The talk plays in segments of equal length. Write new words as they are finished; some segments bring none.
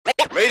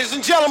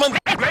and gentlemen.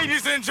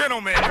 Ladies and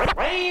gentlemen.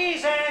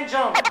 Ladies and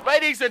gentlemen.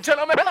 Ladies and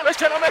gentlemen.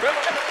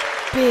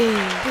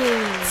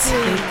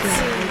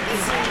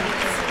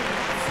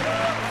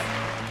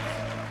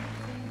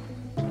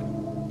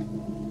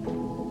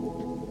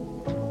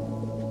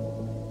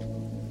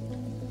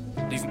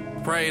 These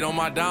prayed on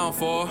my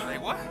downfall.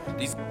 Like what?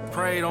 These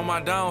prayed on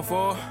my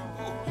downfall.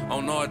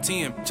 On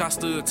R10, bitch, I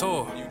stood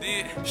tall. You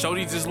did?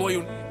 Shorty just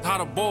loyal, how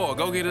to boil.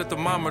 Go get a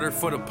thermometer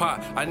for the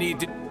pot. I need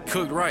this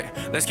cooked right.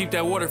 Let's keep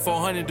that water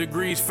 400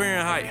 degrees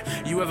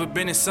Fahrenheit. You ever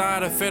been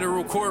inside a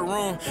federal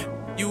courtroom?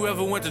 You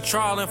ever went to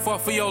trial and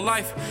fought for your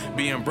life?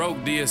 Being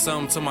broke did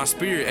something to my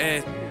spirit.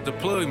 Asked to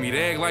plug me.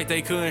 They act like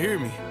they couldn't hear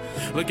me.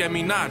 Look at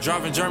me now,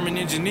 driving German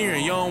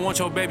engineering. You don't want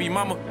your baby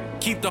mama?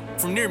 Keep the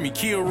from near me,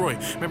 Kilroy.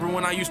 Remember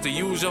when I used to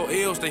use your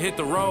L's to hit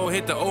the road,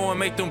 hit the O and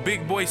make them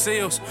big boy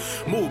sales?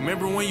 Move,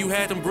 remember when you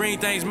had them green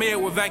things made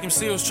with vacuum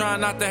seals, trying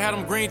not to have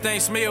them green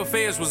things smell?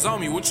 Feds was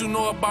on me. What you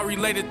know about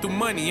related through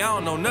money? I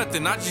don't know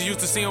nothing. I just used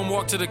to see them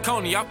walk to the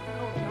Coney.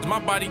 My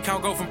body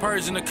count go from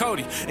Persian to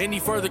Cody. Any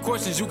further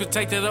questions, you could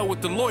take that up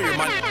with the lawyer.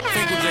 My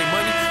Finkel J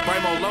Money,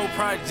 Brimo Low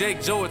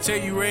Project Joe will tell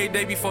you every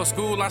day before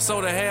school I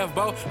sold a half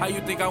bow. How you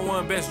think I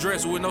won best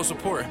dressed with no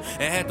support?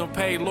 And had them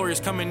paid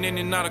lawyers coming in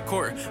and out of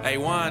court. Hey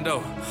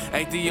Wando,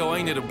 hey Theo,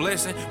 ain't it a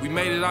blessing? We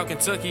made it out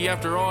Kentucky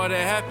after all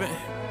that happened.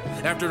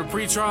 After the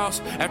pre-trials,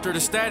 after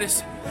the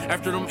status,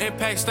 after them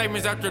impact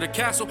statements, after the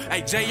castle.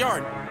 Hey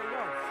JR,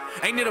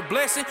 ain't it a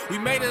blessing? We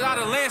made it out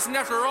of Lansing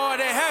after all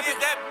that happened.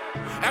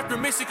 After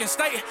Michigan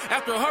State,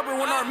 after Hubbard,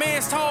 when our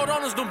mans told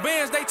on us, them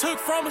bands they took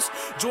from us.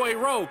 Joy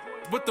Road,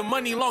 with the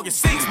money long as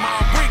 6 mile,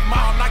 brick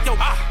mile, knock your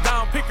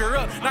down, pick her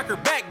up, knock her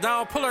back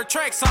down, pull her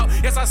tracks out.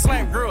 Yes, I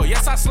slap girl,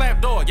 yes, I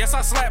slap dog, yes,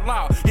 I slap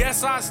loud,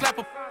 yes, I slap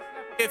a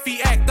if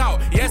he act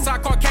out. Yes, I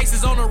caught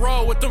cases on the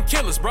road with them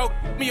killers, bro.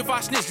 Me if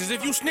I snitch, cause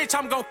if you snitch,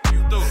 I'm gon'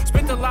 you through.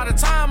 Spent a lot of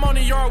time on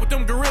the yard with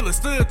them gorillas,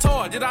 stood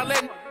tall. Did I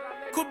let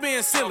quit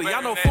being silly?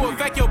 I know for a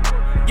fact your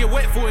get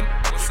wet for it,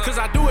 cause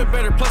I do it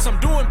better, plus I'm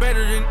doing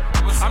better than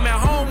I'm at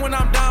home when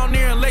I'm down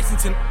there in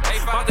Lexington.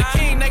 About the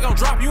king, they gon'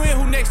 drop you in,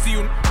 who next to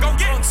you? Go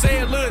get him, say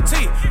it, Lil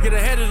T, get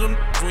ahead of them.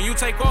 When you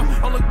take off,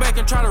 don't look back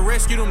and try to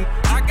rescue them.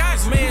 I got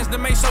mans to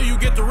make sure you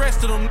get the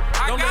rest of them.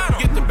 Don't let them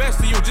get the best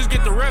of you, just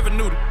get the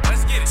revenue.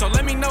 Let's get it. So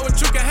let me know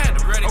what you can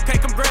handle. Okay,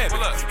 come grab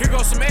it. Here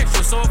goes some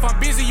extra, so if I'm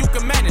busy, you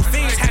can manage.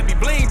 Fiends happy,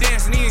 bling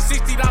dancing, eating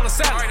 $60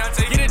 salad.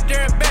 Get it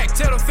there and back,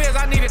 tell the feds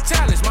I need a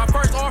challenge. My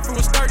first offer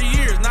was 30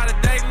 years, not a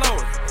day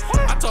lower.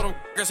 I told them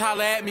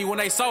holler at me when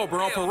they sober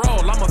on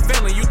parole. I'm a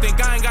felon, you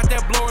think I ain't got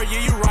that blower?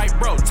 Yeah, you right,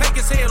 bro. Take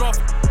his head off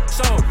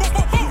shoulder.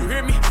 You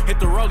hear me? Hit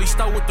the rollie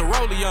stove with the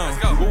rollie on.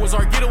 What was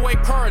our getaway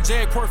car,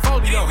 Jag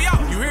portfolio?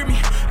 You hear me?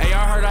 Hey,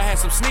 I heard I had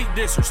some sneak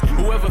dissers.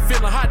 Whoever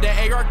feeling hot,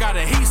 that AR got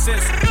a heat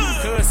sensor.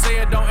 Cuz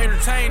said don't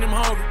entertain them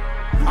hungry.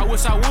 I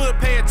wish I would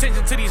pay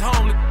attention to these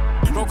homeless.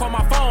 Don't call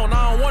my phone,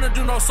 I don't wanna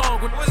do no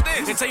song with what's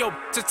this? And tell your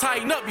to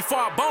tighten up before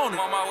I bone it.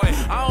 On my way.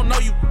 I don't know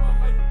you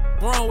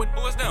wrong with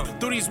who is them?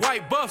 Through these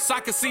white buffs, I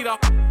can see the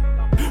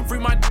free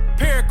my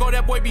Perico,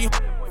 that boy be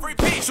free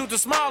Pete. Shoot the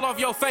smile off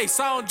your face,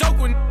 I don't joke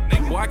with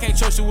nigga. Boy, I can't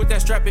trust you with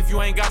that strap if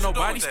you ain't got no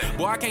bodies.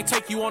 Boy, I can't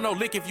take you on no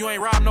lick if you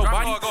ain't robbed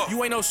nobody.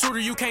 You ain't no shooter,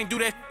 you can't do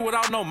that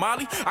without no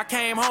molly. I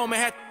came home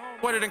and had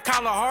wetter than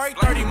Kalahari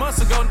 30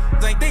 months ago.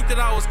 Ain't think that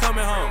I was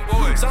coming home.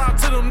 Shout out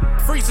to them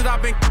freaks that I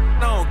been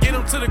on. Get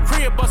them to the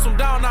crib, bust them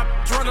down, I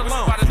run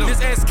alone. This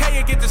SK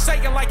and get to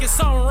shaking like it's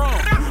something wrong.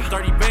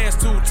 30 bands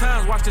 2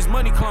 times, watch this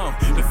money clone.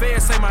 The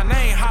feds say my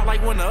name hot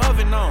like when the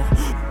oven on.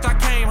 I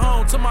came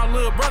home to my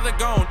little brother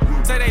gone.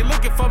 Say they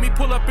looking for me,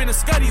 pull up in the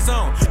Scuddy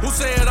zone. Who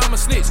said I'm a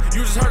snitch?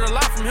 You just heard a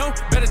lot from him.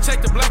 Better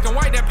check the black and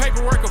white, that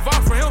paperwork of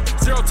off for him.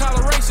 Zero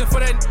toleration for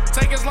that,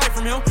 take his life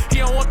from him. He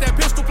don't want that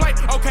pistol plate,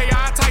 okay,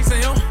 I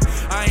Tyson him.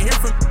 I ain't hear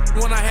from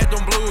when I had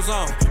them blues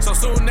on. So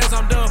soon as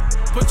I'm done,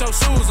 put your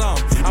shoes on.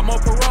 I'm on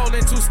parole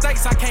in 2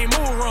 states, I can't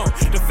move wrong.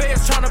 The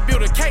feds tryna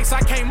build a case,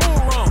 I can't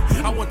move wrong.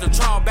 I went to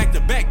trial back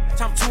to back,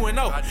 I'm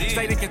 2-0.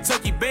 State of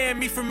Kentucky banned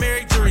me from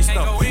married jury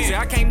stuff. See,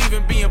 I can't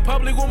even be in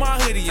public with my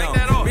hoodie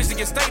on.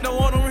 Michigan State don't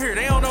want them here,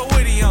 they don't know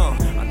what he on.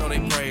 I know they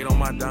prayed on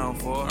my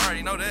downfall. I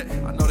already know that.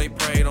 I know they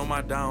prayed on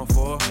my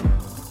downfall.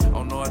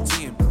 On no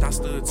team, I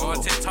stood tall.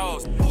 10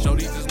 toes. Show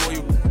these just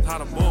loyal how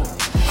to move.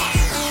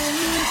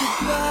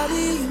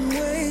 Body in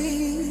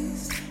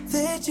ways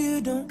that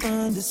you don't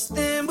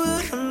understand,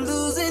 but I'm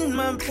losing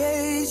my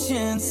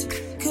patience.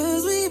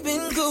 Cause we've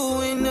been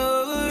going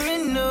over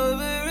and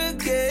over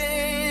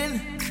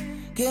again.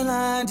 Girl,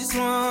 I just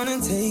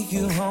wanna take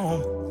you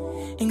home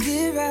and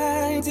get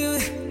right to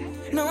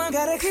it. No, I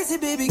gotta kiss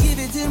it, baby, give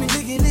it to me,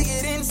 lick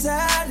it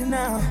inside and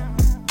out.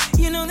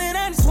 You know that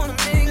I just wanna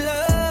make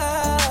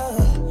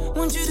love.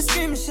 Want you to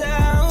scream and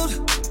shout.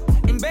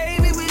 And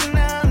baby, we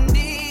now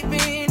deep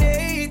in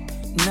it.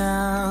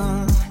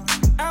 Now,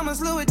 I'ma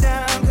slow it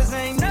down, cause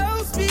ain't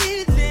no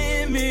speed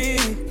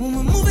limit. When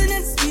we're moving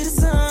at the speed of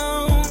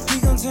sound, we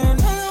gon' turn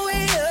all the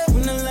way up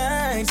when the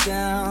lights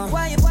down.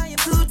 Why you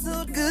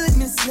too good,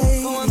 Miss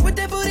Lady? Go on, put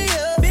that booty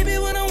up, baby,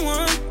 when I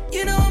want.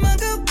 You know I'ma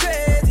go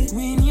crazy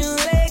when your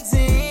legs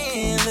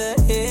in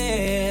the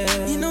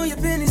air. You know your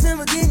penny's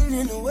never getting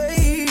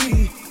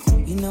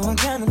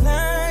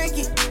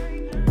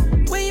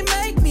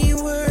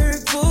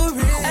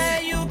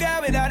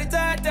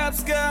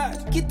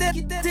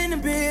get that in the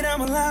bed,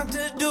 I'ma lock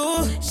the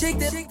door. Shake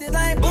that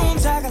like boom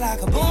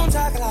chakalaka, boom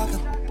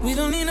chakalaka. We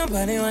don't need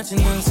nobody watching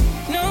us.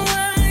 No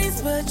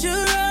eyes but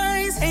your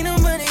eyes. Ain't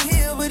nobody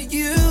here but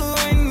you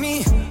and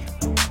me.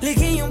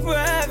 Licking your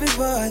private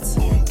parts,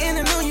 and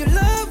I know you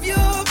love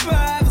your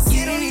privacy.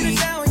 You don't need a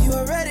shower, you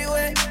already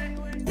wet.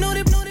 Know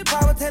the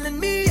power telling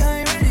me I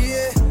ain't ready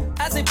yet.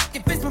 I say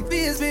it fits my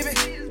fears, baby.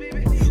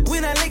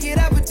 When I lick it,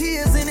 I put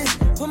tears in it.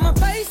 Put my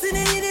face in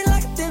it, eat it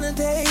like a dinner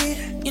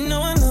date. You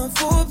know I love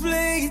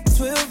foreplay,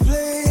 12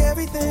 play,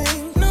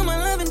 everything. No, my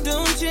loving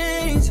don't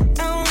change.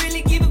 I don't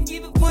really give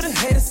up what a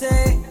hater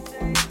say.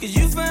 Cause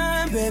you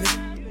fine, baby.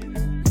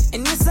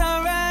 And it's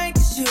alright,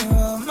 cause you're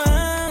all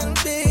mine,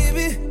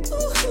 baby.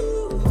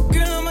 Ooh,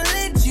 girl, I'ma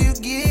let you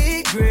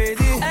get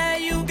crazy.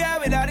 Hey, you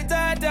got without a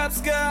tied up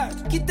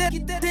skirt. Get that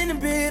in the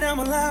bed,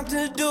 I'ma lock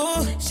the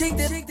door. Shake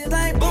that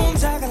like boom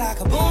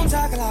chakalaka, boom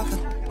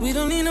chakalaka. We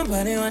don't need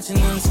nobody watching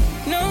us.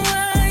 No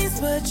eyes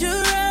but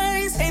your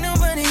eyes. Ain't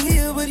nobody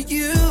here but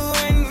you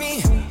and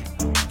me.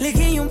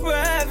 Licking your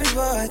private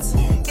parts,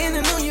 and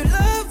I know you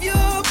love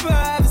your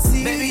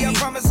privacy. Baby, I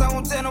promise I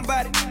won't tell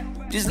nobody.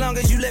 Just long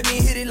as you let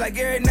me hit it like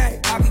every night.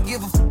 I could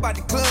give a f about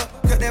the club,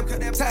 cut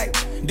that tight.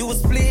 Do a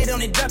split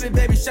on it, drop it,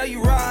 baby, show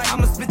you right.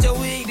 I'ma split your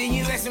wig, then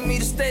you asking me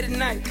to stay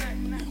tonight.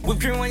 Whip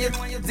cream on your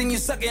then you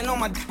sucking on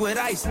my dick with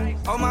ice.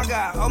 Oh my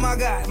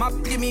god, my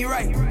get me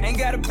right. Ain't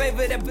gotta pay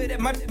for that,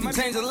 my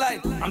change of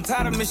life. I'm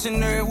tired of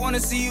missionary,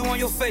 wanna see you on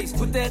your face.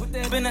 Put that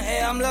in the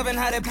air, I'm loving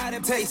how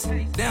that tastes.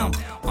 Down,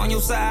 on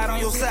your side.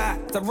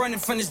 Stop running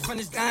from this,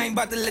 I ain't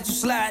about to let you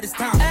slide this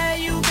time.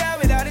 Hey, you got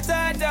without a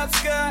tied up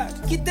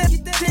skirt. Get that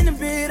in the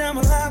bed,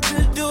 I'ma lock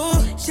the door.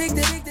 Shake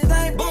that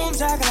like boom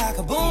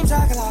chakalaka, boom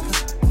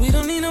chakalaka. We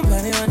don't need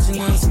nobody watching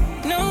us.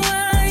 No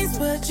eyes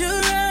but your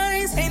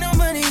eyes. Ain't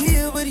nobody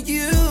here but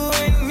you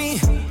and me.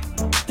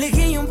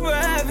 Licking your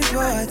private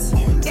parts,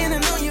 and I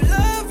know you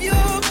love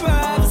your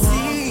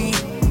privacy.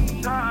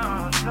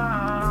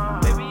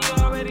 Baby, you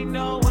already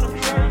know what I'm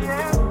trying to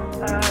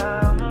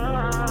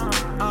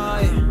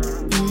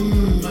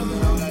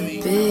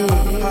do.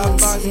 How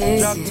about the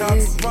drop top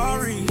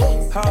Ferrari?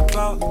 How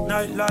about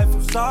nightlife?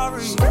 I'm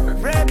sorry.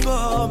 Red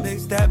Bull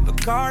mix that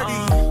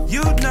Bacardi.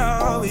 You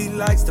know he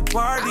likes to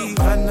party.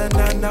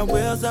 Na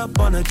wheels up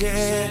on a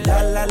jet.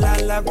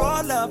 La,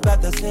 roll up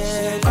at the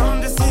set.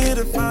 I'm just here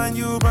to find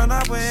you, run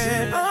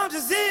away. I'm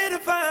just here to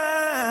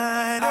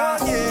find. Oh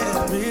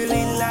yeah,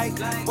 really like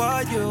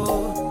what you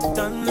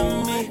done to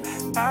me.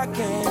 I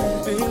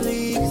can't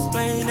really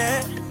explain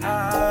it.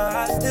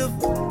 I still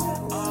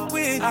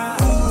with you.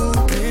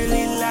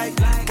 Really like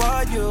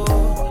what you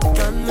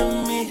done to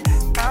me.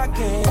 I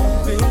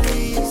can't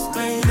really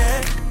explain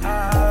it.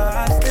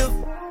 I still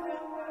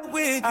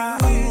with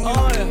you.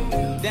 Oh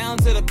yeah, down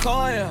to the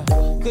core, yeah.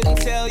 Couldn't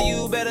tell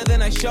you better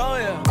than I show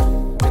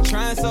you. I'm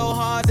trying so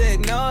hard to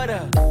ignore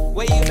the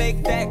way you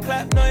make that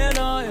clap, no you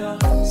know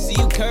ya. See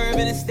you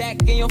curving and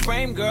stacking your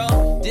frame,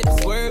 girl. Dip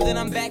swerve, then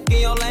I'm back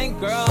in your lane,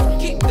 girl.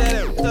 Keep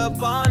that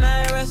up all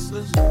night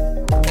restless.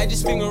 I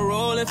just finger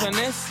roll and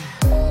finesse it.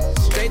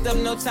 Straight up,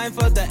 no time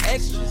for the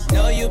extras.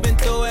 Know you've been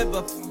through it,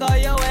 but f*** all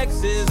your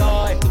exes.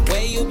 Oh, the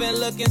way you've been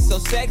looking so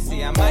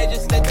sexy, I might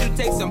just let you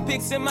take some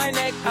pics in my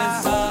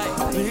necklace.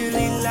 I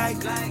really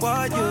like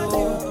what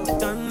you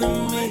done to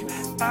me.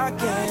 I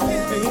can't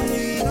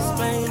really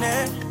explain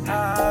it.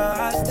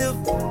 I still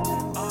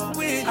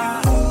with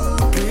you.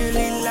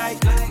 Really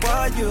like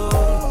what you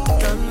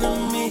done to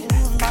me.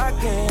 I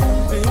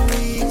can't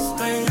really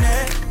explain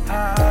it.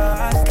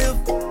 I still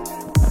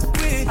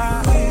with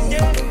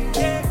you.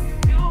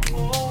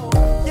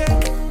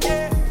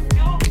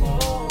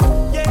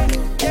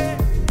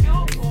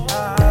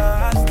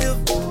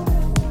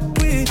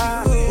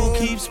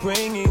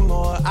 Bringing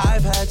more,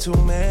 I've had too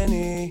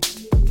many.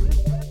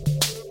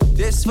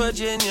 This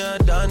Virginia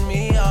done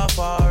me off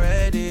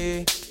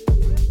already.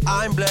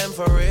 I'm blamed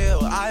for real,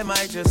 I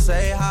might just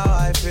say how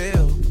I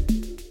feel.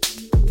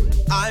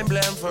 I'm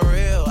blamed for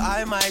real,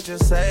 I might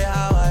just say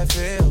how I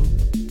feel.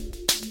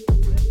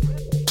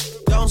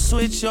 Don't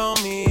switch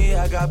on me,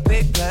 I got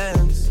big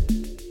plans.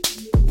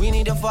 We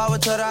need to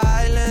forward to the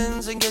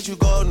islands and get you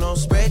gold, no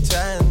spray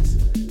tans.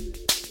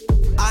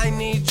 I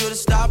need you to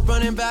stop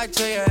running back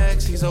to your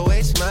ex, he's a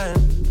waste man.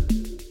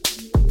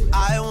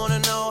 I wanna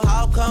know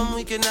how come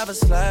we can never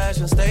slash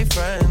and stay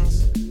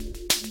friends.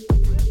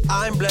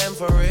 I'm blamed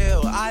for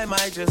real, I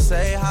might just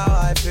say how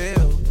I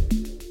feel.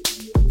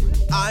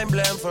 I'm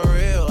blamed for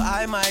real,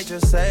 I might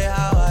just say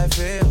how I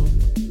feel.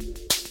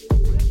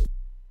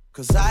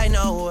 Cause I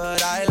know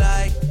what I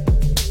like,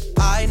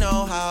 I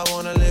know how I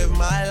wanna live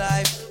my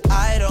life.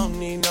 I don't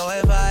need no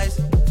advice,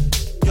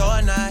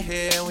 you're not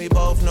here and we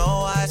both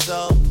know why,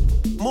 so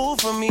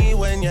move for me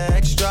when you're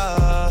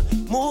extra.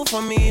 Move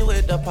for me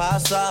with the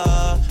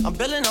pasta. I'm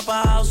building up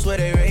a house where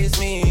they raise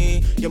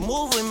me. You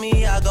move with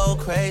me, I go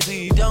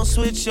crazy. Don't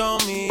switch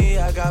on me,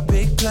 I got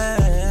big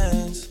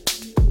plans.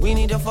 We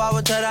need to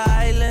forward to the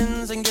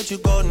islands and get you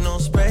golden on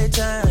spray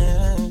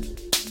tan.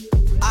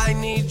 I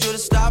need you to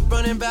stop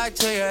running back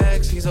to your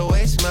ex, he's a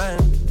waste man.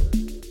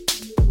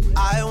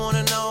 I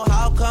wanna know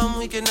how come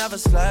we can never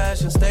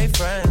slash and stay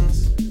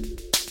friends.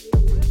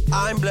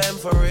 I'm blamed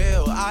for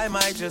real, I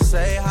might just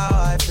say how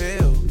I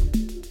feel.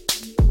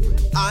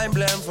 I'm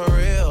blamed for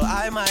real,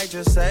 I might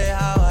just say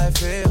how I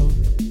feel.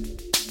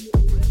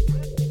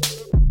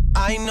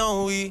 I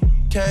know we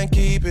can't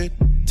keep it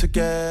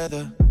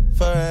together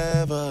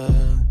forever,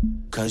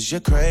 'cause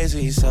you're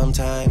crazy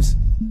sometimes,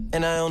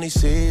 and I only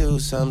see you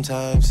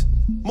sometimes.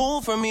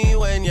 Move from me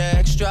when you're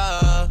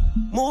extra.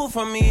 Move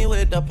from me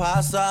with the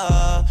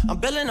pasta. I'm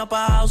building up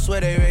a house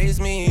where they raise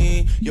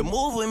me. You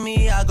move with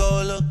me, I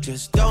go look.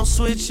 Just don't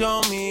switch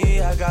on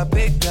me, I got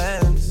big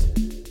plans.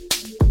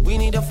 We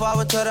need to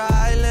forward to the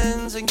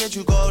islands and get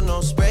you gold, no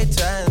spray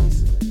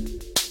tans.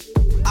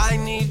 I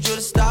need you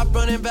to stop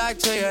running back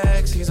to your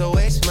ex, he's a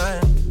waste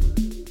man.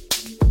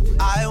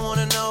 I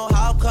wanna know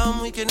how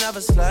come we can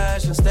never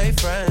slash and stay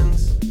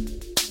friends.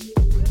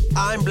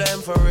 I'm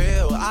blamed for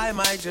real, I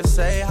might just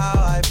say how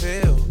I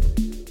feel.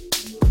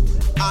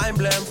 I'm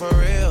blamed for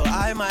real,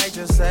 I might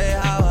just say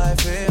how I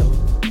feel.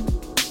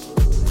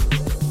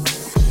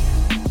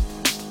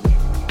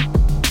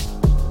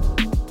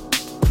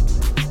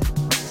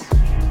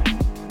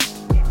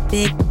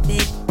 Big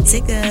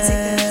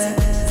ticker.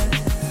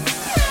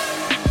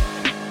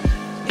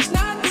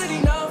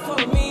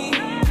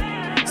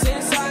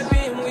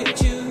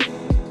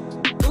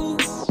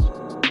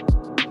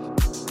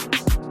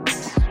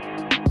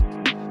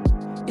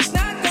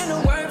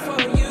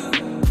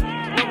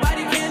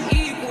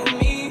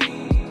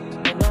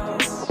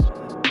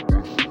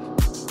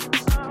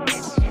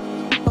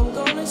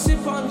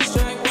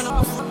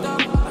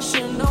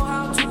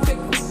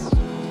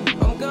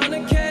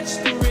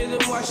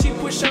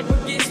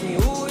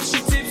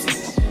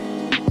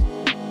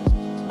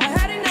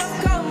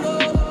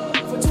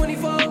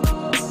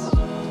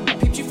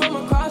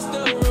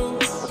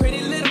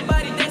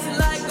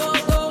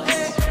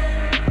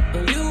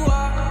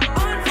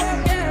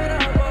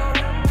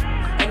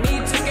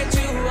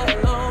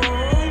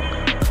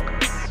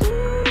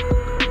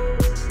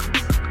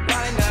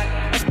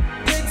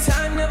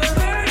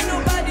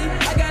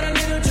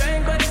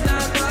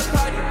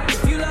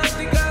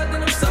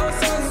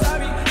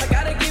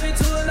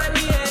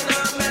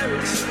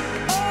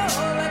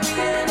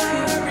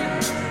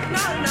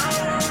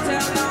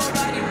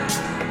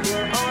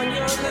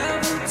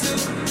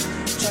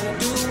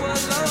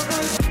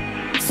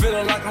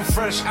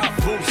 Fresh out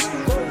boost.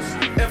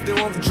 If they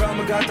want the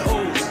drama, got the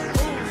ooze.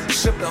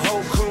 Ship the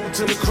whole crew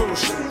to the cruise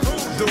ship.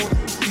 Do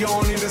it, you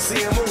don't even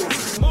see him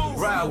move.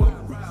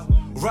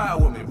 Ride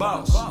with me,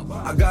 boss.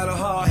 I got a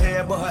hard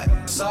head, but her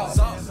ass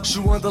soft. She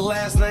want the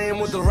last name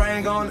with the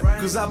ring on it.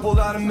 'Cause I pulled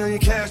out $1 million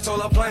cash,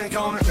 told her plank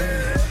on it.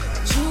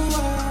 You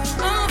are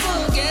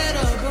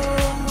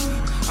unforgettable.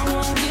 I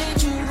won't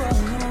get you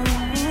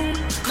alone.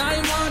 Now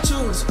you want to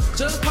choose.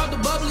 Just pop the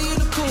bubbly in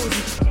the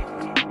koozie.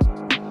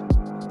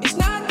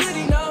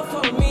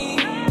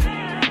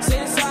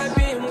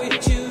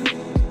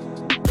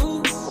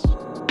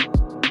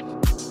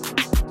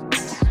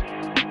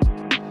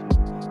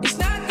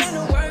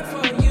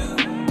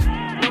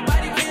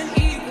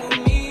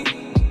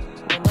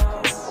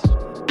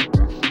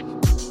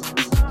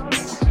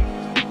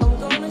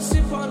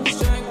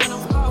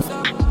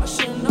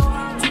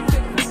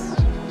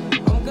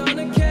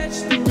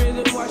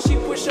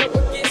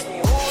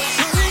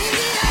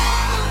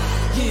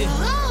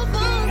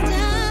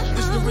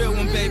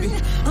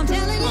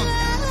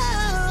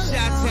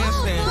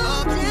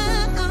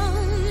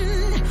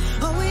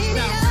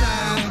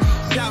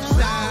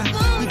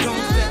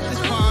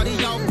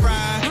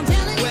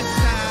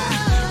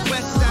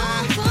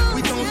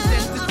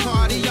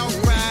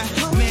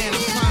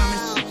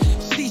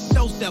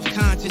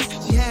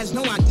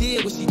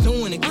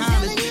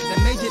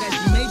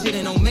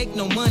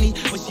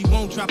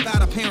 Drop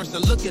out, her parents to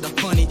look at her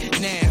funny.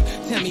 Now,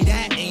 tell me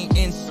that ain't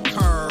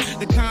insecure.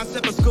 The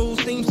concept of school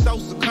seems so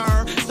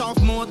secure.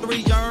 Sophomore,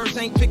 3 years,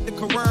 ain't picked a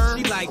career.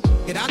 She like,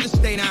 could I just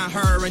stay down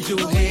her and do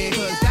head?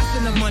 'Cause that's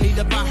enough money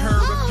to buy her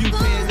a few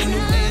pairs of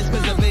new ears.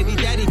 'Cause her baby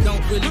daddy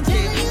don't really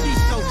care.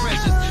 She's so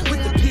precious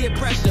with the peer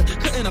pressure.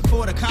 Couldn't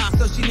afford a car,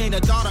 so she named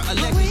her daughter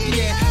Alexis. She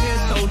had hair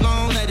so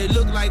long that it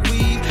looked like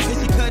weave. And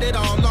she cut it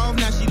all off,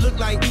 now she look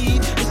like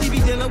Eve. And she be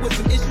dealing with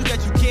some issues that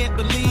you can't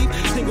believe.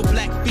 Single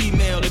black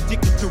female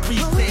addicted to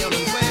resale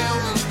and well.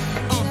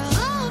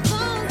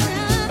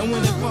 And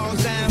when it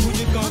falls down, who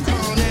you gonna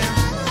call now?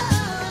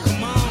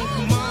 Come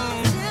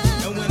on.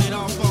 And when it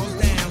all falls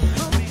down,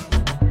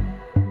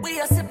 we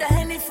a sip the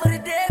Henny for the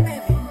day,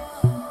 baby.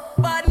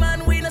 Bad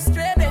man, we no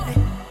stray, baby.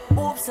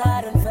 Oops,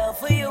 I done fell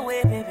for your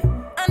way, baby.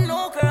 I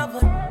know, girl,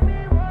 but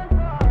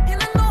and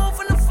I know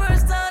from the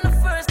first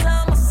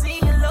time I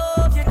seen your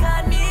love, you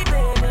got me,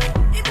 baby.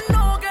 Even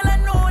though, girl, I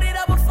know that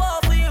I would fall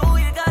for you,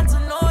 you got to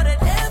know that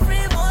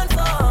everyone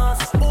falls.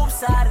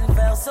 Oops, I done fell.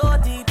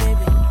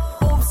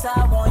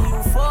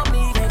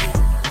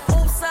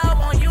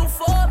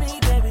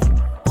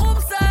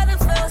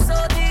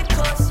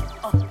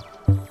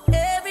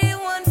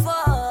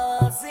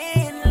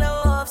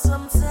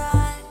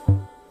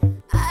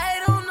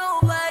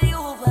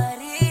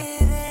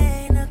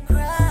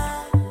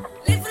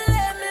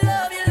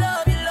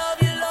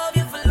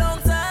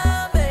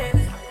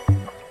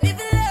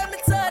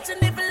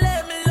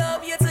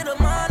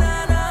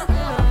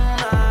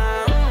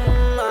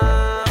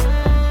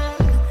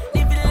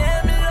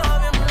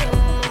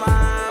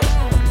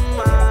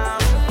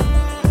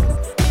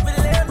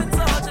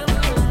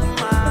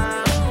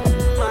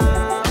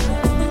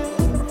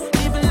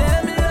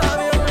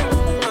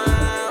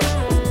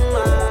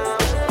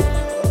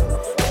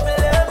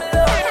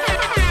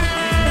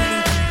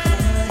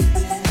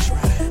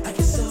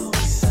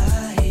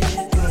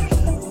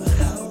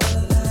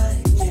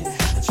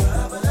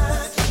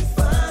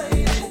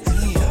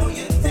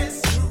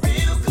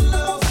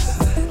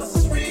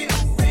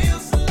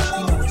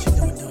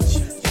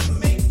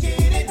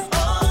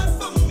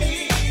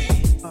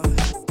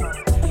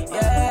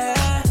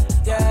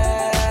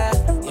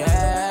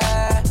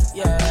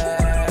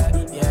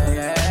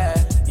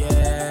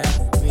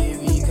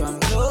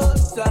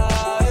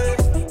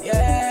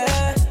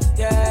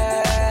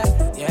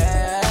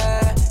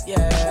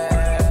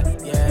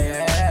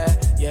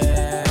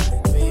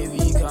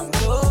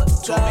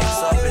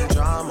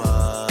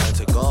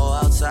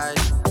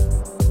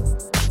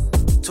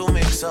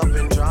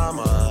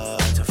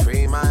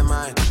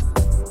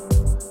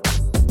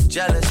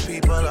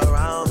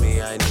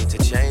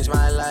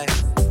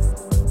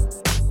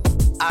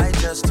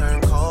 just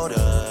turn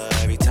colder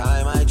every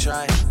time I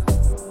try.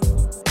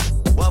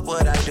 What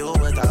would I do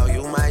without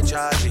you, my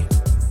Georgie?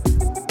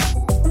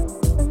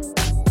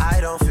 I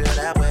don't feel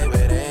that way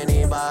with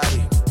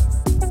anybody.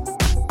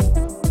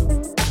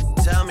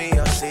 Tell me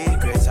your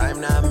secrets, I'm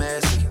not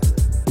messy.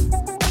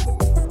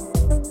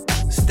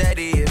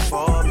 Steady it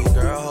for me,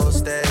 girl, hold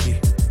steady.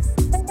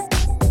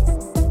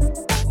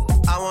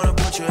 I wanna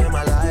put you in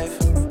my life.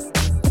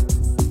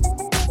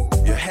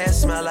 Your hair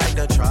smell like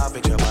the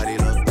tropics, your body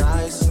look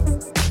nice.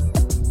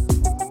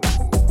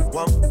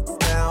 One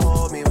can't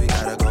hold me, we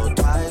gotta go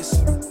twice.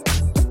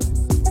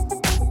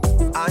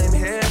 I'm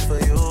here for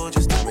you,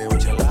 just tell me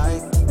what you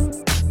like.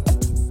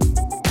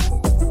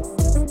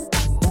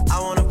 I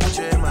wanna put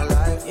you in my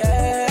life.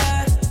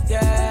 Yeah,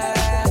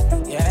 yeah,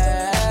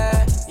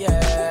 yeah,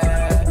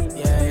 yeah,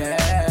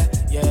 yeah,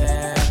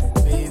 yeah.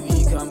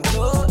 Baby, come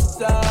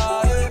closer.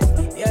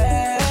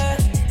 Yeah,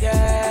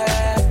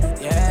 yeah,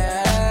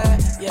 yeah,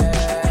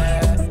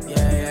 yeah,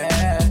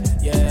 yeah,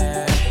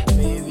 yeah.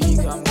 Baby,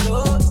 come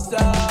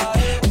closer.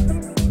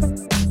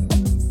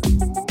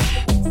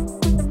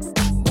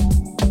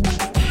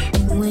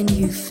 When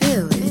you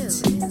feel it,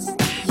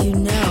 you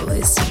know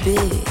it's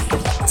big.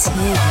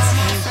 Tibbs.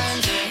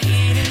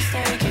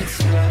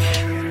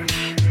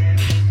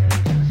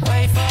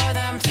 Wait for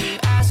them to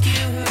ask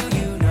you who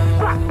you know.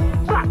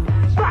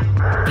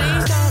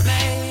 Please don't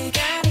make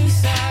any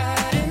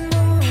sudden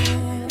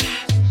moves.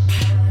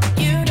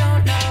 You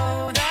don't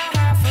know the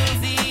half of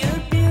the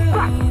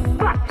abuse.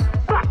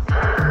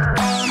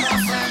 All my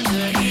friends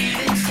are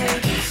heathens,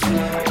 take it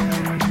slow.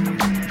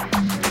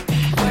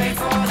 Wait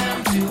for them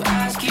to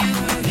ask you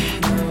who you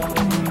know.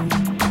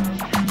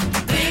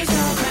 Please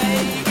don't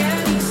make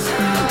any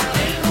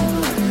sudden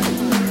moves.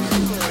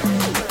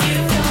 You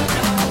don't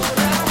know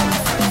the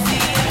half of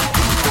the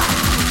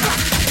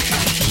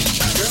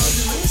Girl,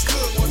 you look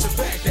good, want you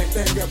back that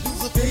thing up.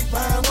 You's a big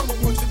fine woman,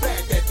 want you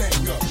back that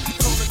thing up.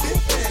 Gonna get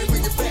bad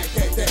when you back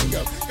that thing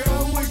up.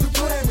 Girl, where's you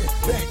playing me?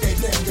 Back that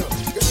thing up.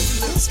 Girl, you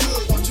look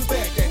good, want you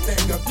back that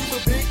thing up. You's a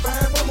big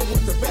fine woman,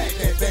 want you back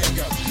that thing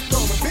up.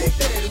 Gonna big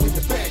daddy with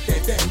the back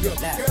that thing up.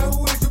 Girl,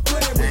 where's you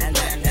playing me?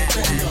 Back that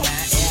thing up.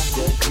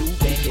 After you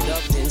back it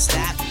up, then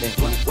stop. Then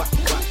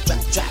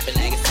drop it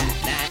like it's hot.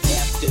 Now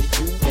after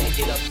you back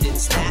it up, then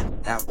stop.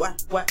 Now what?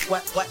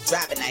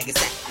 Drop it like it's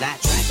hot. Now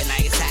drop it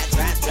like it's hot.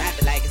 Drop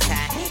it like it's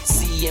hot.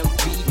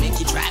 CMP make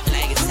you drop it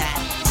like it's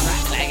hot.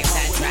 Drop it like it's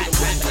hot. Drop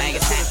it like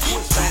it's hot.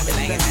 Drop it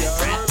like it's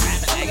hot.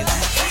 Drop it like it's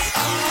hot.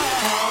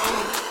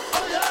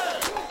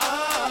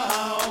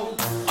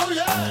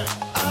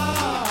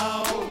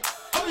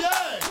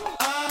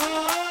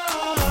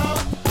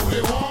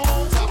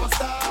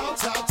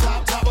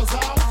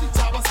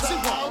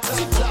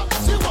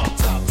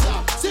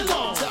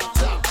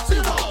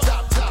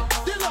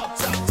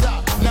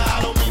 Now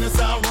I don't mean to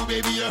sound rude,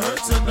 baby, it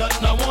hurts or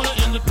nothing. I want an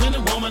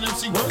independent woman if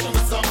she working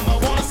with something. I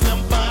want a slim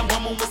fine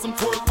woman with some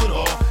twerk with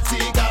her. She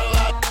ain't got a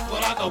lot,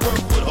 but I can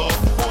work with her.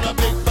 Want a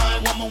big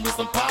fine woman with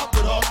some pop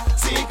with her.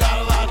 She ain't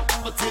got a lot,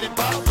 but titty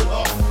pop with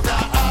her.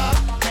 Now I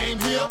came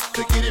here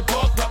to get it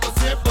buck,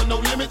 represent for no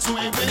limit. You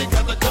ain't really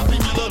got the company,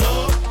 me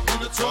love in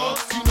the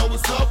trucks. You know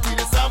what's up, we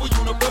design with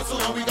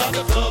Universal and we got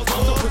the clubs.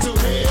 So put your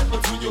head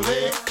between your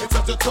legs and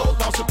touch your toes,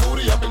 bounce your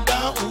booty up and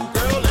down. Ooh,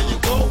 girl, there you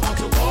go, want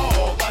to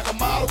walk like a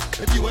model.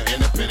 If you an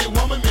independent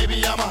woman, maybe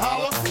I'm a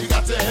holler. You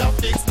got your hair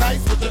fixed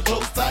nice with your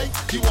clothes tight.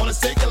 You wanna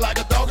shake it like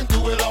a dog and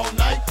do it all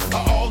night.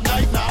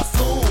 Now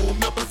assume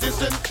your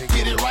position,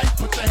 get it right,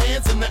 put your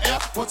hands in the air.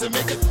 Once you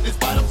make it, it's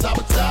bottom top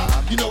of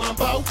top. You know what I'm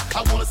about?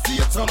 I wanna see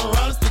you turn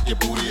around and stick your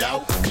booty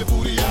out. Your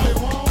booty out. They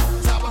want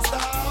top of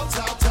style,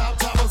 top of style,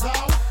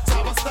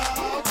 top of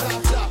style,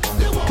 top.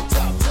 They want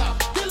top,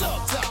 they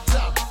love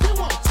top. They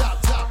want top,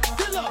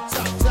 they love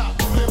top.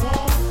 They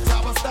want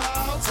top of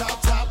style, top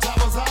of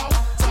style,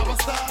 top of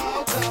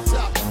style,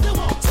 top. They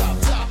want top,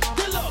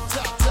 they love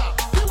top.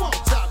 They want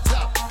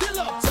top, they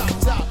love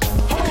top.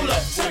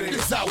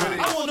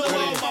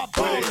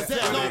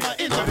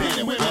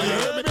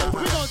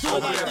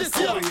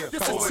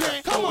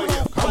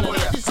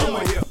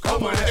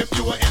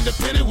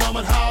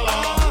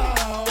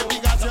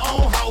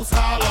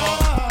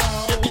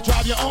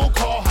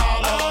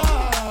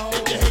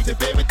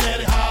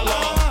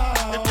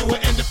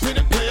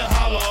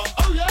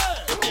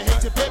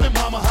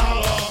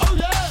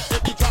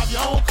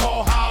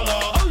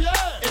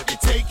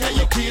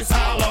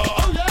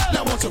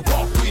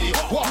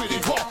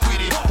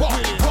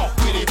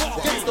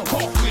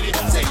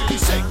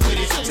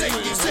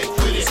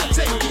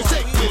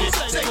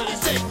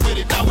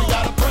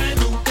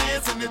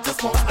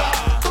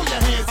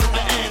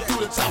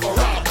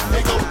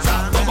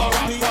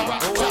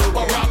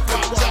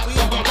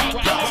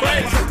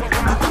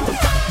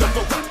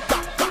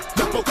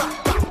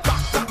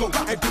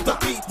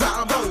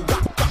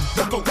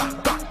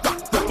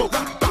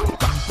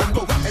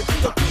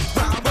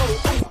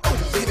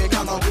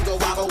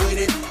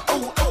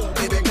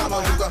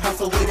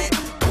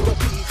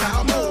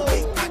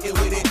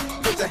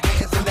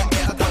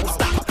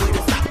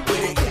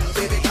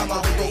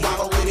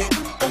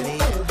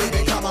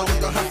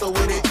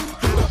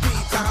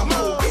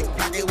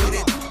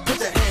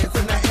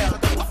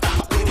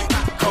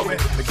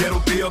 Ghetto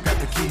Bill got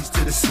the keys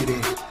to the city.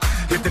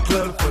 Hit the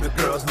club for the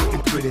girls looking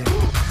pretty.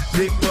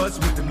 Big butts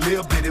with them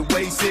little bitty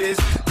waists.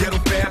 Ghetto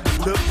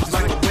fabulous look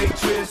like a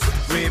waitress.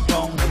 Red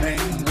bone, the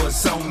name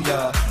was on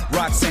ya.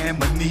 Roxanne,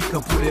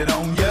 Monica, put it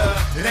on ya.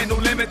 It ain't no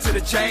limit to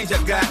the change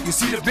I got. You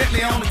see the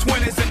Bentley on the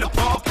 20s in the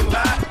parking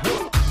lot.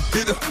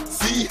 Hit the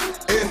C&T,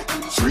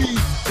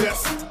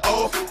 that's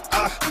all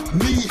I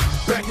need.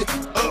 Back it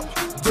up,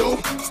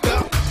 don't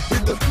stop.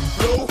 Hit the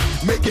flow,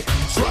 make it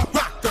drop.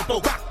 Rock the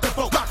boat, rock the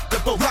boat, rock the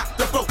boat, rock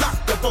the boat,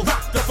 rock the boat,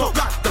 rock the boat,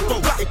 rock the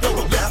boat, rock it, go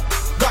left,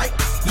 right,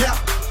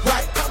 left,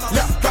 right,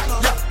 left, right,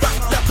 left,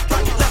 right, left,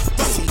 right, left.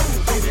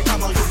 Baby,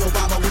 come on, you go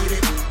baba with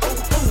it. Oh,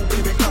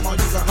 baby, come on,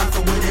 you go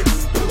hustle with it.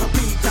 Do a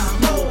beat down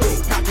low,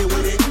 happy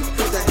with it.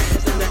 Put the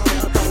hands in the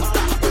air, don't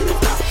stop, baby,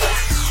 stop.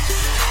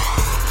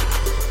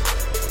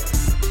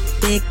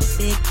 Big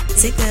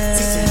ticker.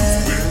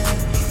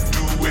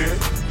 Do it.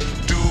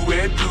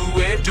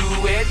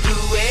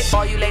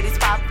 All you ladies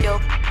pop your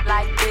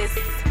like this.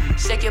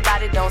 Shake your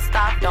body, don't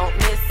stop, don't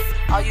miss.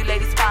 All you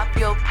ladies pop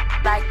your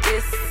like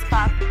this.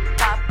 Pop,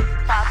 pop,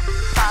 pop,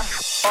 pop.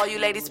 All you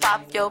ladies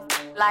pop your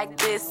like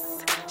this.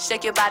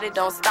 Shake your body,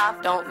 don't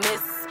stop, don't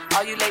miss.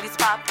 All you ladies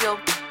pop your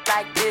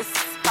like this.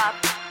 Pop,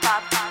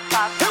 pop,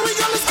 pop. Here we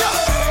go, let's go.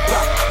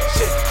 Pop,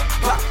 shake,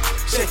 pop,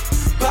 shake,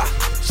 pop,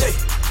 shake,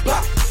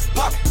 pop,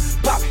 pop,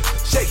 pop,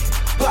 shake,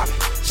 pop,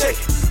 shake,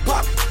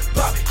 pop,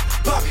 pop,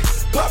 pop,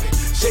 pop.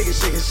 Shake it,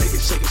 shake it, shake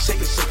it, shake it, shake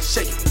it, shake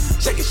it,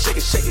 shake it, shake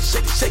it, shake it,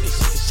 shake it, shake it, shake it,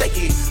 shake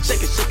it,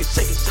 shake it, shake it,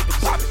 shake it,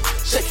 pop it,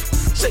 shake it,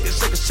 shake it,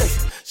 shake it, shake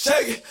it,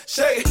 shake it,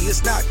 shake it.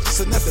 It's not just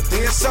another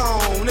dance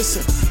song.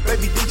 Listen,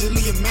 baby, DJ,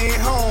 leave your man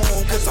home.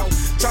 Cause I'm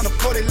trying to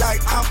party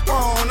like I'm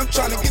on. I'm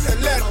trying to get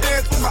that last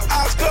dance with my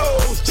eyes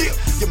closed. Yeah,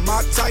 you're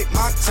my type,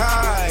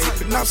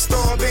 and I'm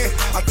starving.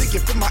 I think you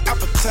feel my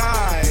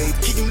appetite.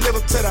 Keep you live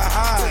up to the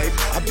hype.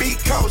 I be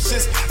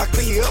cautious, I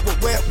clean you up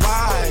with wet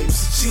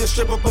wipes. She a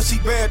stripper, but she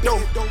bad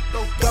though.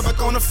 Got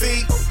back on her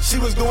feet, she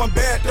was doing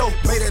bad though.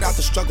 Made it out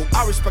the struggle,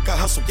 I respect her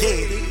hustle,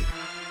 yeah.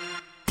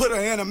 Put her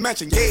in a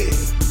matching, yeah.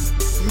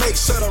 Make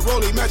sure the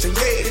rollie matching,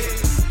 yeah.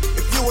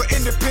 If you an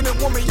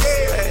independent woman,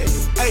 yeah.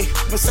 Hey,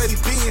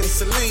 Mercedes-Benz,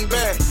 Celine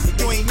bag.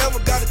 You ain't never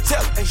gotta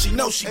tell her, and she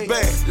know she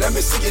bad. Let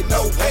me see you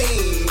no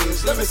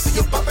veins. Let me see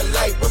you poppin'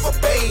 like rubber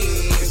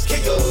bands.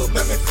 Can you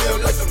make me feel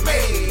like a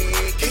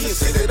man? Can you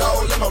sit it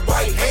all in my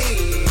right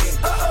hand?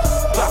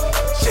 Pop,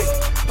 shake,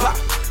 pop,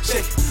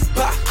 shake,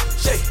 pop,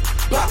 shake,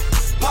 pop,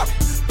 pop,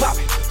 pop,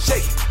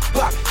 shake,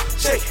 pop,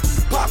 shake,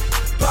 pop,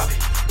 pop,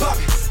 pop,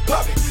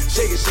 pop.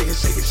 Shake it, shake it,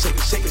 shake it, shake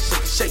it, shake it,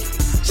 shake it, shake it.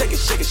 Shake it,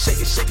 shake it,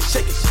 shake it, shake it,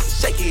 shake it,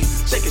 shake it,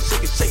 shake it,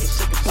 shake it, shake it,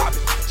 shake it, pop it,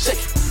 shake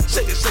it,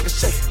 shake it, shake it,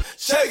 shake it,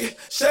 shake it,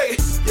 shake it.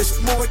 Yes,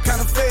 moving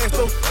kinda fast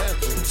though.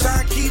 I'm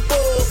trying to keep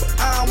up, but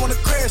I don't wanna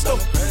crash though.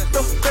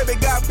 Though, baby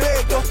got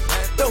bag though.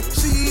 Though,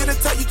 she in the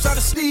time you try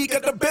to sneak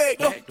at the bag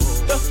though.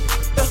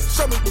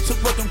 Show me what you're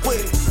working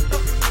with.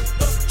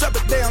 Drop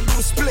it down, do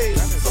a split.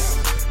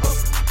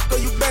 Girl,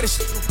 you better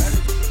shit.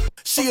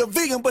 She a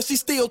vegan, but she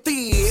still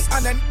thin.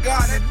 I'm that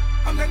nigga,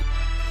 I'm that.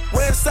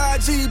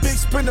 Westside G, big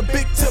sprinter,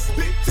 big tipper.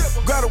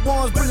 Grab the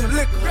ones, bring the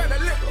liquor.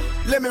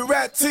 Let me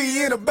ride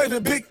T in a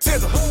basement, big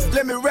tigger.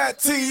 Let me ride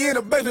T in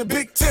a basement,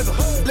 big tigger.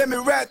 Let me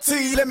ride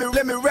T, let me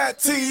ride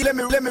T, let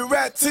me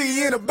ride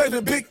T in a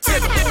basement, big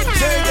tigger.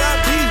 J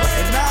got B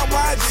and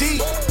YG.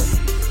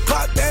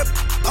 Pop that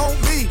on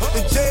me.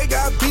 The J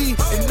got B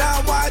and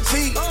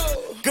YG.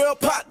 Girl,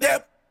 pop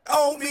that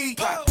on me.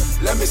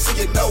 Let me see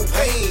your no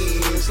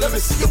veins. Let me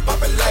see you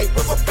poppin' like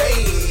rubber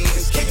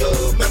bands. Can you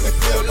make me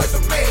feel like a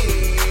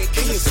man?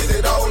 Can you sit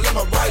it all in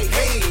my right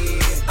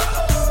hand?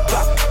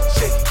 Pop,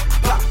 shake,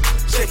 pop,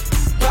 shake,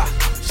 pop,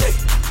 shake,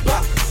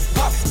 pop,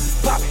 pop,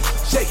 pop,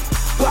 shake,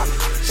 pop,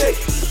 shake,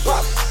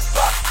 pop,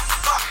 pop,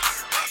 pop.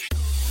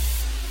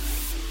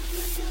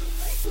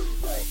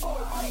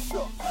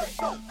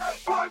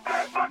 Park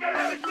that fucking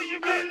let me see you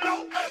get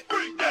low.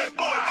 Bring that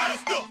boy,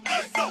 get up.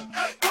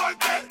 Park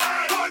that,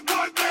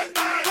 park that,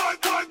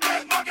 park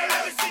that, fucking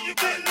let me see you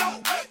get low.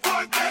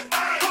 Park that,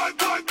 park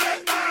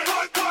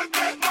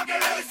that, fucking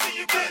let me see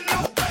you get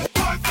low.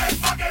 Park that,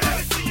 fucking let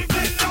me see you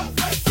get low.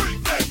 Bring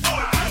that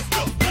boy,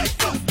 get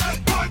up.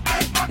 Park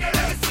that, fucking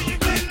let me see you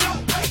get low.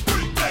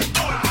 Bring that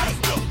boy,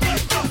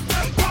 get up.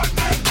 Park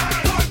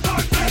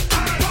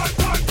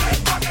that,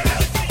 fucking let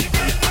me see you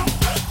get low.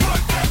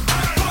 Park that,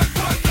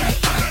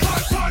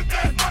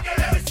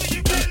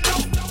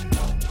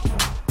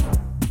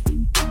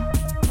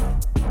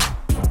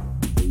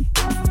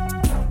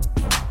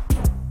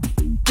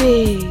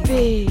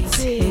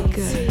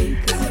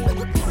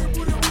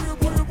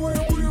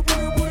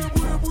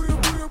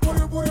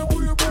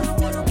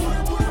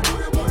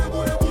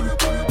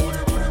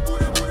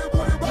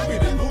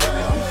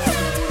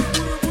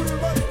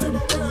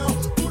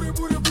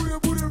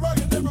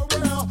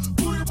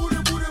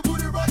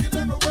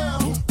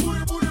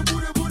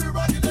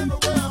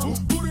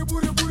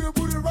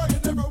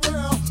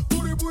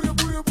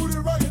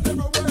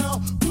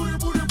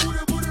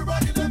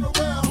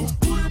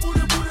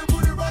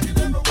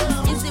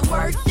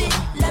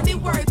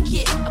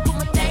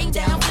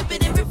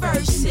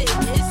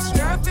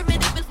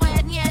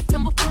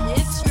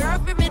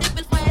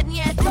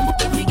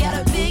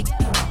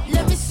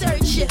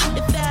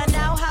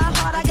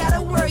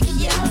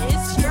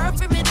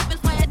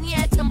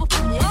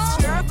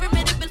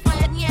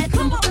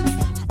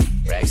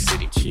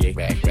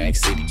 rack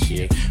city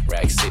chick,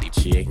 rack city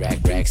chick,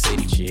 rack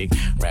city chick,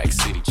 rack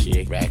city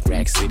chick,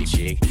 rack city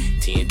chick,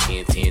 10,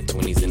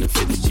 20s and the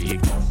 50s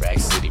chick, rack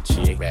city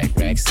chick, rack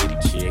city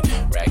chick,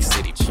 rack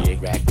city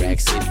chick, rack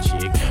city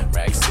chick,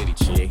 rack city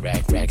chick,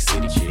 rack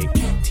city chick,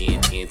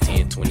 10,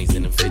 20s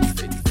and the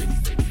 50s.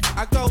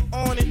 I go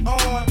on and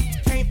on,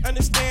 can't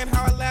understand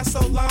how I last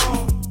so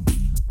long.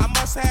 I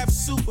must have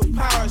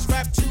superpowers,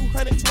 rap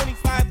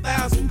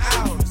 225,000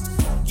 hours.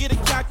 Get a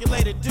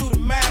calculator, do the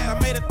math. I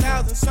made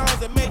 1,000 songs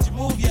that made you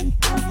move, yeah.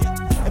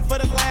 And for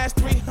the last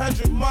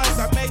 300 months,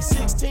 I made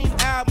 16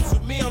 albums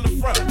with me on the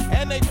front,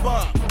 and they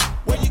bump.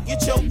 Where you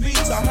get your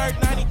beats? I heard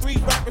 93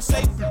 rappers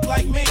say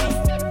like me.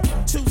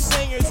 2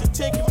 singers and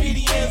 10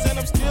 comedians, and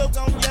I'm still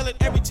gonna yell it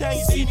every time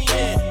you see me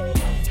in.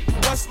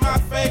 What's my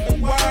favorite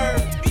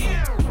word?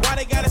 Why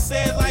they gotta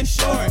say it like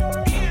short?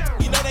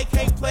 You know they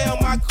can't play on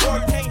my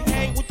court, can't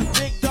hang with the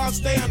big dogs,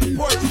 stay on the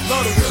porch.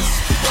 Go to this.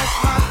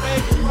 What's my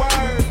favorite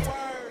word?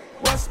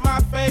 What's my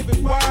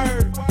favorite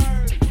word?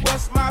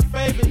 What's my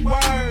favorite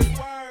word?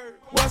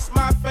 What's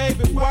my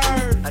favorite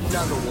word?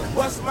 Another one.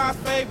 What's my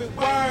favorite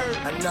word?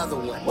 Another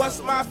one.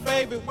 What's my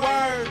favorite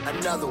word?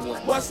 Another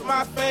one. What's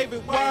my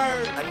favorite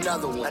word?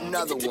 Another one.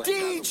 Another one.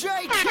 DJ.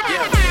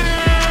 Yeah. I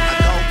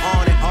go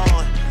on and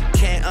on.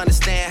 Can't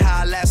understand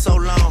how I last so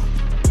long.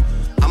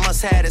 I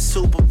must have the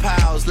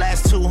superpowers.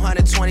 Last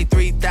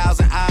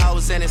 223,000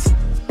 hours, and it's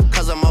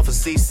cause I'm off of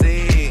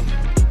CC.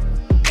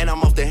 And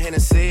I'm off the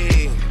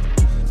Hennessy.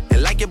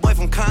 And like your boy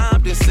from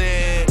Compton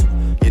said,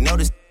 you know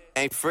this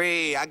ain't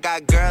free. I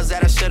got girls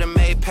that I should've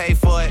made pay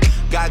for it.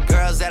 Got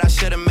girls that I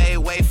should've made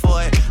wait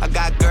for it. I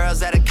got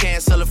girls that'll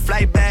cancel a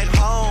flight back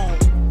home.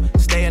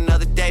 Stay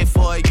another day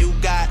for it. You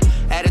got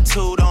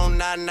attitude on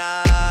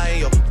nana,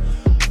 yo.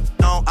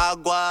 On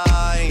agua,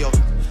 and yo.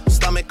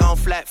 Stomach on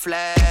flat,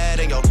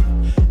 and yo.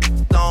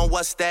 On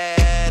what's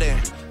that? And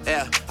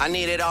yeah, I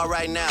need it all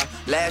right now.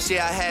 Last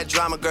year I had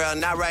drama, girl,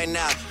 not right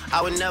now.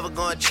 I would never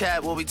go and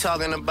chat what we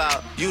talking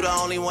about. You the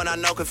only one I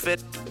know can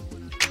fit.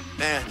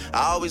 Man,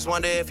 I always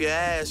wonder if you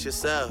ask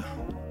yourself,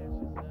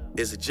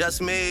 is it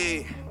just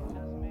me?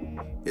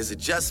 Is it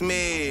just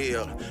me?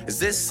 Or is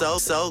this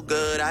so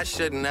good I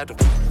shouldn't have to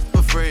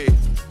for free?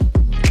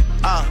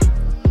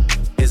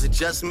 Is it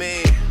just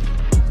me?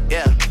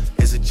 Yeah,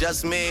 is it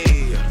just me?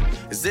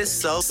 Is this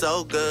so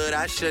good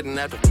I shouldn't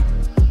have to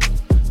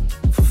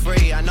for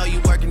free? I know you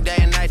working day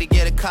and night to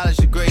get a college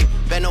degree.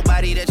 Bet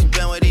nobody that you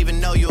been with even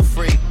know you're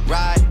free,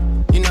 right?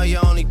 You know you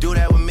only do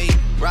that with me,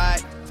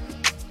 right?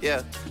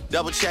 Yeah,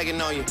 double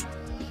checking on you.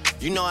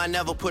 You know I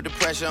never put the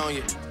pressure on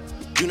you.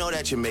 You know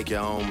that you make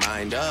your own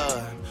mind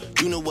up.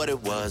 You knew what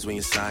it was when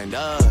you signed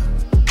up.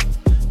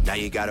 Now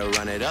you gotta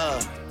run it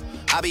up.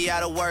 I be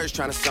out of words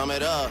trying to sum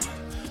it up.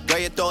 Girl,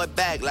 you throw it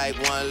back like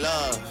one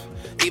love.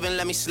 Even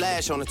let me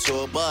slash on the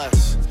tour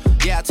bus.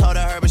 Yeah, I told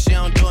her, but she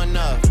don't do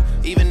enough.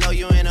 Even though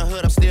you in the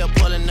hood, I'm still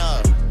pulling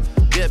up.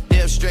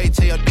 Dip straight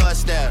to your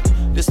doorstep.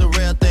 This the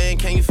real thing,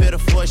 can you feel the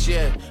force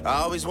yet?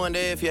 I always wonder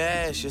if you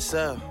ask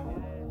yourself,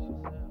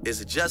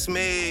 is it just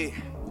me?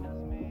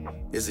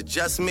 Is it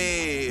just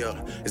me? Or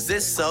is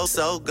this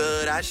so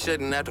good I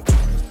shouldn't have to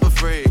for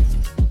free?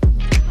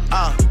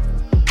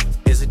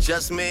 Is it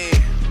just me?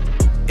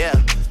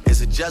 Yeah,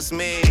 is it just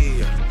me?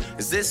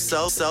 Is this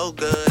so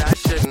good I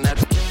shouldn't have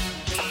to?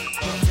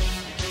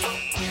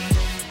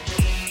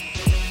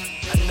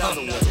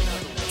 Another one.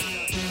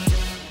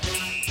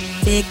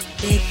 Big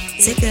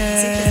ticker.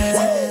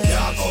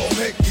 Y'all gon'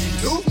 make me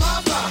lose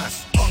my mind.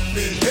 Up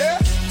in here,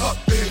 up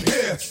in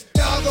here.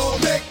 Y'all gon'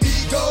 make me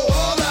go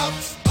all out.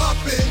 Up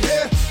in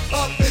here,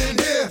 up in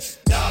here.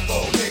 Y'all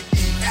gon' make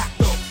me act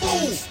a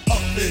fool.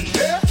 Up in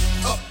here,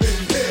 up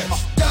in here.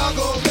 Y'all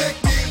gon' make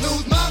me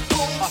lose my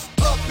cool.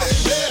 Up in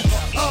here,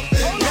 up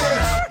in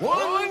here.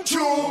 1,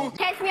 2.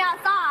 Catch me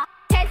outside.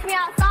 Catch me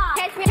outside.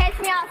 Catch me outside. Catch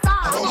me outside.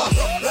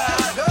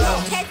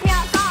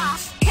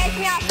 Catch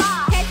me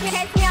outside. Catch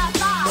me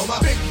outside. On my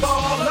big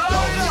baller,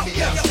 don't leave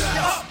me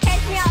outside.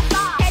 Catch me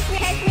outside. Catch me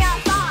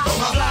outside. On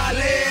my fly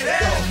lady,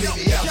 don't leave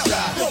me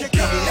outside.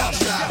 Get me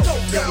outside.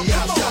 Get me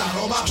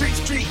outside. On my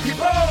street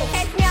people.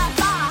 Catch me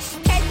outside.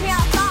 Catch me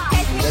outside.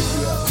 Catch me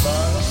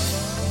outside.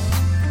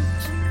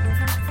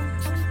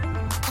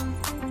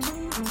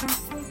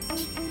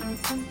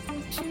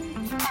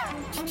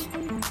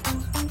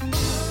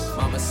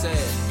 Mama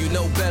said, you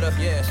know better,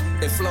 yeah,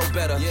 and flow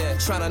better, yeah.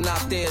 Tryna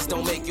knock theirs,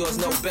 don't make yours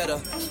no better.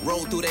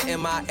 Roll through the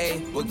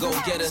MIA with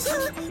go-getters.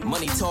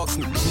 Money talks,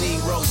 need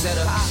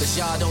Rosetta. Cause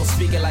y'all don't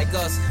speak it like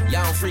us,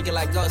 y'all don't freak it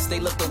like us. They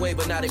looked away,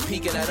 but now they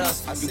peeking at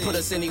us. You put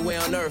us anywhere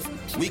on earth,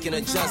 we can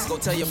adjust. Go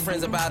tell your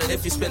friends about it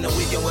if you spend the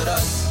weekend with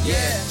us.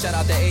 Yeah, shout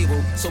out to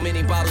Abel, so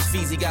many bottles,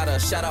 Feezy got a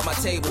shout out my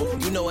table.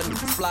 You know a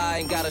fly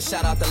and got a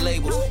shout out the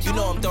labels. You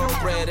know I'm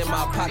thoroughbred and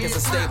my pockets are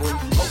stable.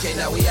 Okay,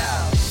 now we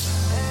out.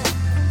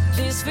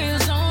 This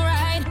feels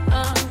alright,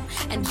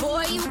 and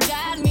boy, you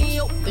got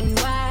me open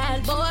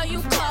wide. Boy,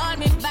 you caught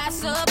me by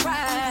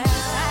surprise.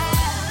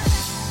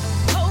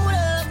 Hold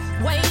up,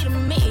 wait a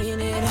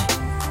minute.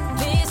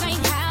 This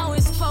ain't how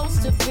it's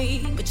supposed to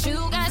be, but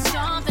you got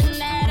something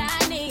that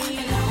I need.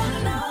 And I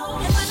wanna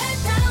know if I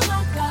let down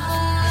my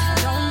guard.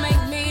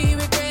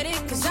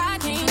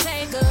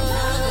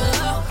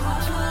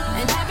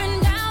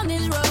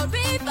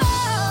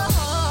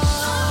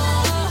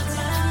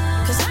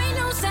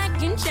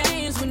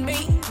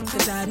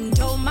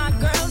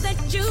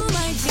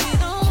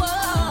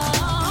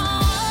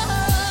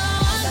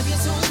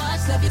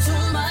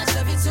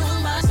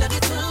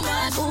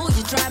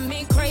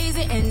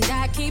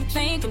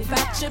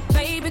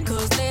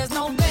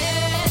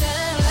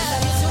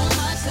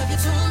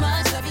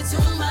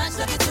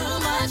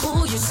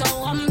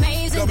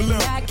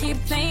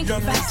 keep thinking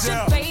about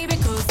your baby,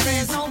 cause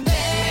there's no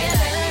better.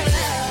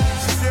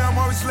 She said I'm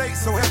always late,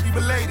 so happy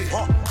belated.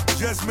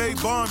 Just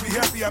made Bond, be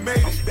happy I made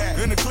it.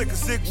 In the click of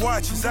sick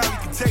watches, highly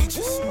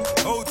contagious.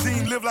 Whole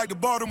team live like the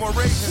Baltimore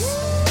Ravens.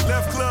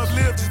 Left club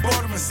live, just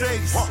bought a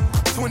Mercedes.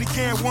 20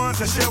 can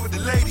ones I share with the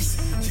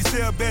ladies. She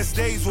said her best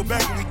days were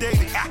back when we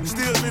dated.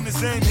 Still in the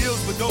same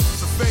hills, but those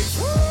was her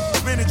favorite.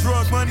 Spending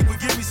drug money would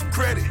give me some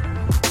credit.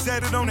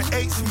 Set it on the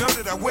 8, you know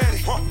that I wet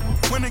it.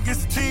 Went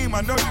against the team,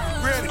 I know you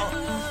regret it.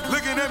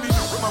 Looking at me,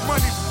 my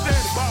money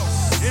pathetic.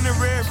 In the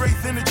red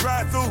wraith, in the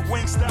drive-thru.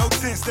 No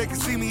tents, they can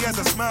see me as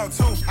I smile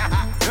too.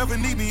 Never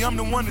need me, I'm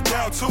the one to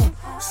dial too.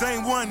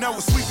 Same one that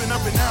was sweeping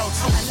up and out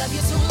too. I love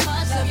you too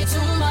much, love you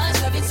too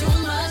much, love you too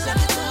much, love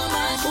you too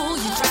much. Ooh,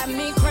 you drive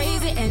me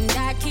crazy, and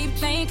I keep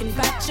thinking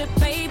about your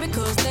baby,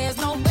 cause there's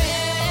no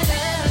better.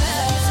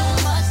 Love you too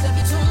much, love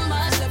you too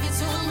much, love you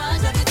too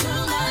much, love you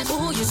too much.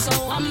 Ooh, you're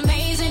so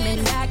amazing,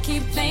 and I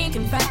keep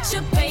thinking about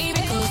your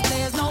baby, cause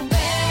there's no better.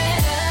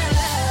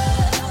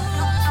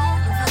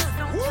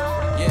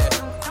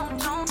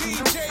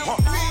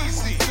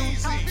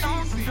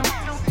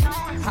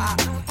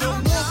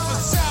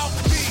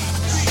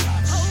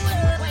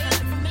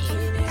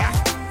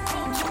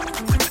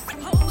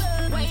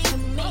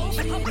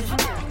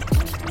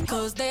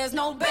 Cause there's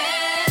no better.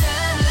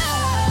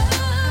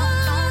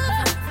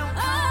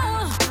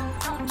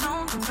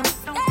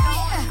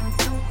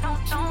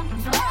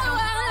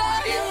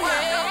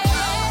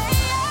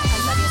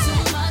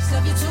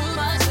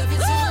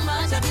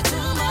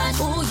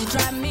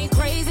 Drive me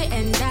crazy,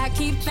 and I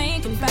keep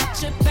thinking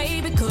about your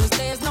baby, cause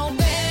there's no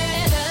better.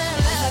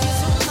 I love you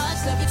too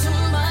much, love you too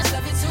much,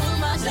 love you too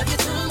much, love you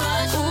too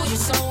much. Ooh, you're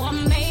so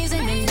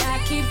amazing, and I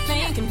keep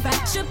thinking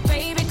about your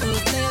baby,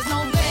 cause there's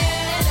no better.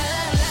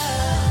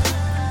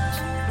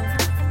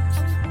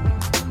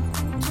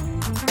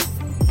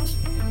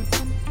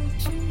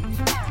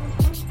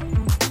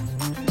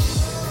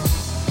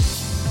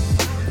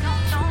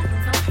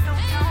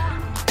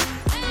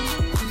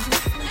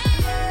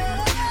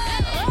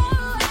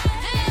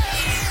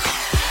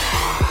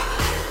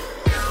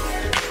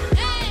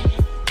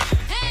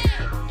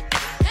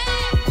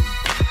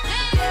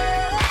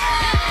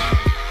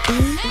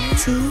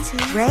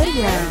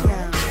 Radio.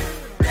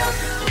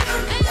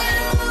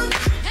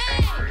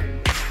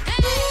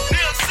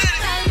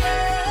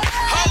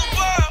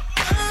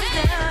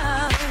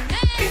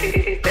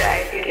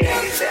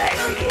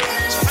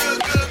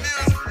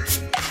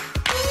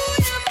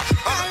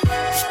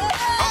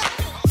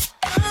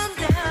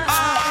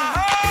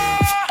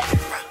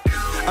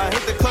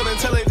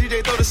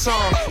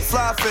 Song.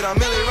 Fly fit, I'm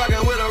really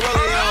rockin' with a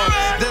rollie on.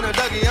 Then a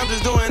Dougie, I'm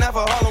just doing that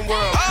for Harlem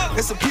World.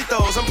 It's some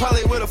Pitos, I'm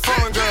probably with a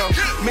foreign girl.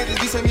 Made this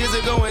beat some years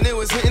ago and it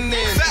was hitting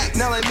in.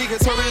 Now like me,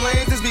 Tory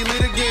Lanez, this be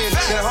lit again.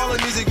 That Harlem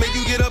music make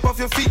you get up off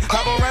your feet.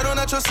 Hop on right on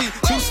out your seat.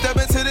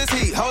 2-step into this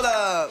heat. Hold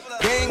up,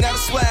 they ain't got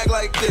a swag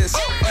like this.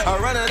 I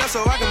run it up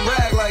so I can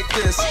brag like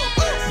this.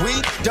 We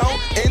don't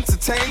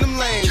entertain them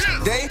lanes.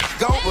 They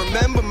gon'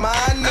 remember my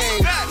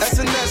name.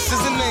 SNS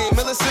is the name,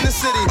 Millicent the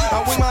city. I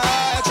wing my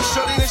eye at your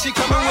shorty, then she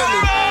coming with me.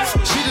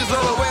 She just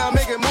love the way I'm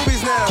making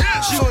movies now.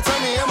 She gon' tell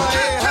me in my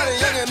head how the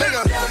youngin' make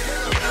her.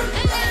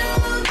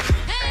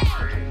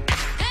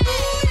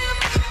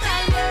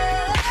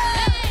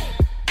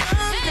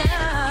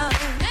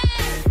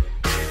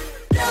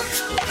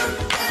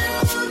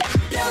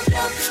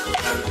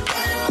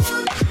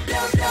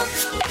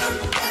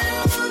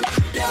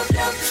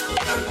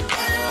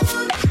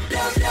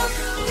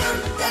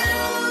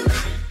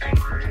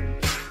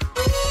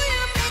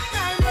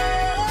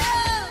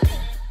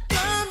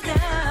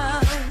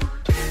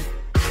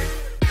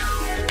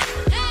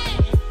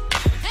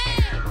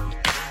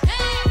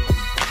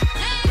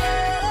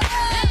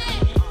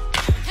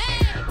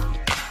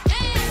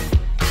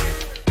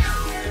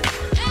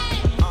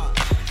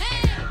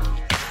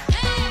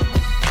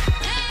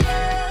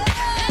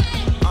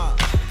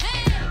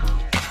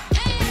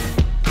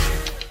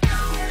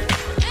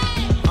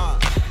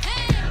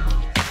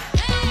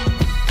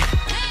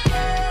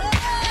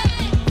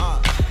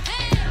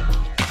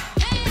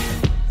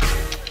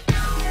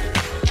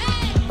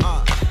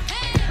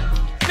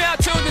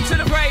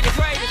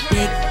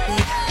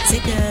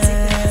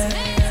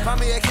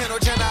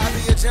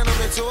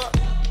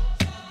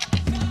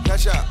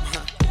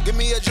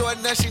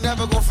 She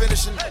never gon'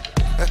 finish it.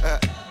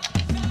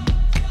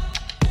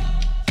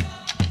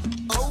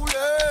 Oh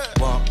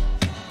yeah. Walk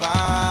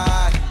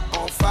by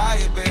on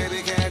fire,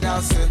 baby, can't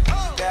douse it.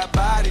 That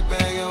body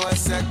banging,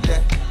 what's that?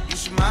 You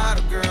should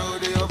model, girl,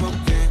 with the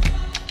overkin.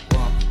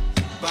 Walk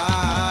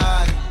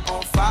by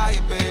on fire,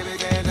 baby,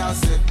 can't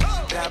douse it.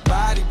 That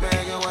body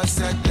banging, what's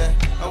that?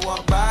 I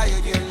walk by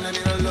again, I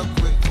need a look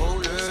quick. Oh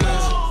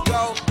yeah.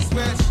 Go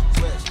switch,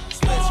 switch,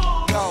 switch.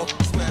 Go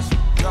switch,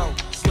 go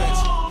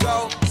switch,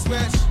 go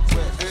switch.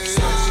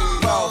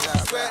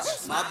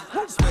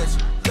 Switch,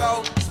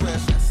 go,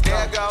 switch,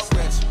 there go,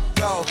 switch,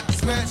 go,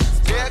 switch,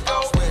 there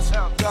go, switch,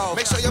 go.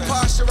 Make sure your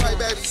posture right,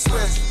 baby.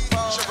 Switch,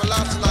 triple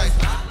lobster like,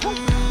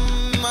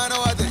 I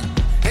know I think.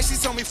 And she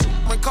told me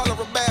when call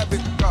her a bad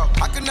bitch.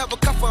 I could never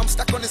cuff her, I'm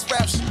stuck on this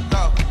rap shit.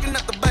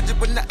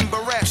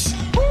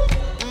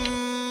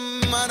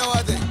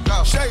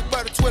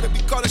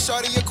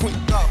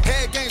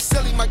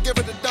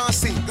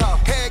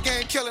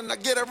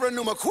 brand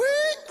new quick.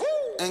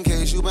 In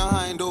case you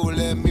behind, oh,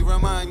 let me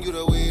remind you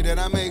the way that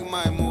I make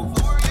my move.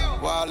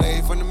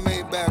 Wale from the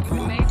Maybach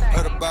crew.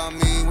 Heard about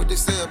me, what they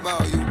say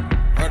about you.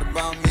 Heard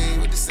about me,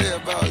 what they say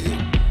about you.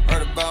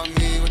 Heard about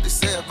me, what they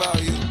say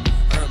about you.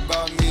 Heard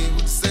about me,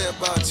 what they say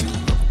about you.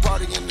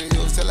 Party in the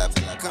hills till I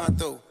can't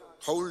throw.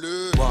 Hold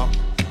it. Walk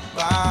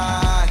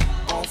by,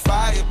 on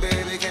fire,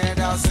 baby, can't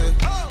doubt it.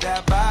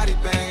 That body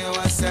banging,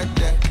 what's that?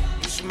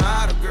 You should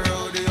model,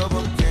 girl, the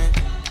overkin.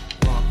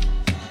 Walk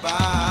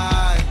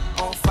by,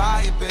 on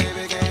fire,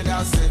 baby, can't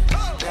doubt it.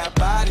 That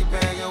body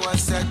banging,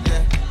 what's that?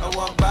 I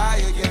walk by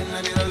again,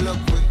 I need a look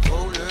quick.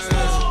 Hold it.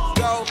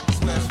 Go,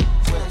 switch,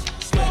 switch,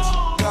 switch.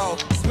 Go,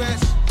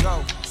 switch,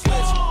 go,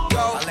 switch,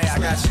 go. I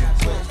got you.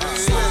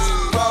 Switch,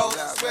 go,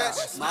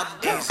 switch. My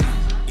easy.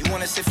 You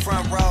wanna sit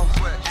front row?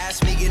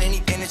 Ask me, get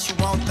anything that you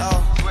want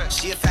though.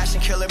 She a fashion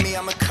killer, me,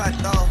 I'm a cut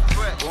though.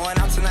 Going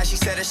out tonight, she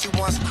said that she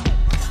wants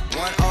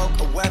one Oak,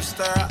 a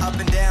Webster, up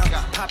and down.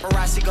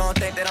 Paparazzi gon'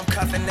 think that I'm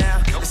cuffing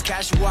now. It's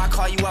casual, I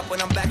call you up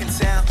when I'm back in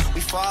town.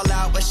 We fall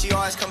out, but she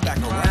always come back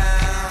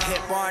around.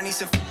 Hit Barney,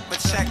 some but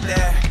check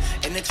there.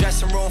 In the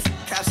dressing room,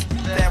 caps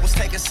that was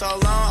taking so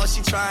long. Oh,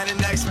 she trying the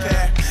next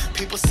pair.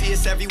 People see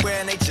us everywhere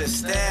and they just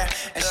stare.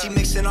 And she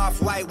mixing off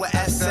white with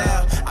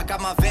SL. I got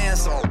my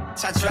Vans on,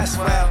 I dress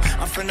well.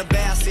 I'm from the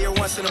Bay, I see her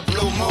once in a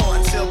blue moon.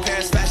 Until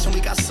Paris Fashion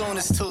Week, I soon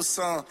it's too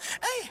soon.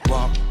 Hey.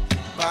 Walk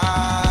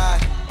by,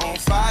 on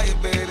fire,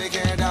 baby,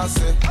 can't doubt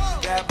it.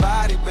 That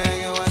body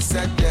banging, what's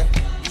that?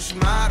 You should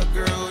model,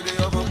 girl, the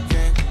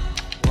overkin.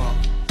 Walk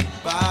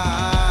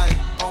by,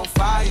 on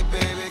fire,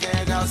 baby,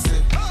 can't doubt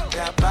it.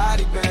 That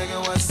body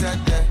banging, what's that?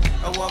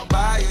 I walk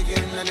by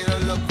again, I need a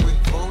look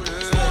quick. Hold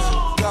it.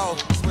 Go,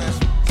 switch,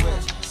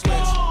 switch,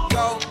 switch.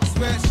 Go,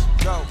 switch,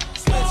 go,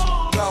 switch,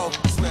 go,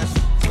 switch,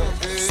 switch,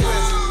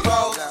 switch. Go,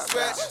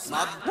 switch,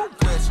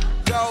 switch,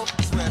 go,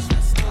 switch,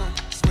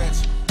 switch,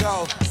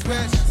 go,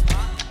 switch,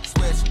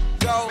 switch,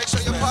 go. Make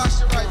sure your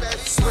posture right, baby.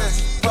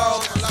 Switch,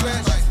 go,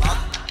 switch.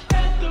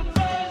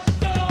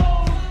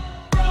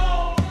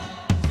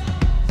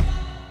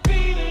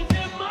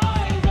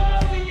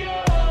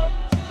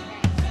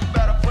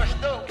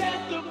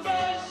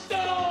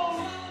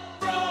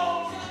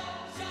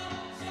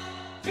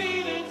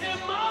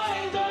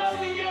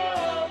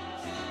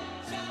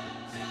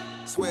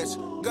 Switch,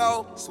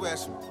 go, switch,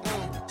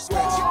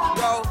 switch,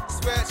 go,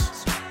 switch,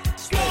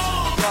 switch,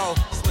 go,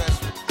 switch,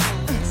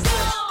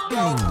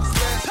 go,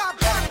 switch. Pop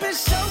up, it's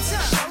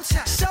showtime,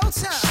 showtime,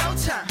 showtime,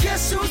 showtime.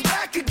 Guess who's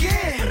back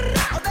again?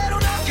 Oh, they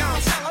don't know.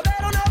 Downtown. Oh, they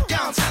don't know.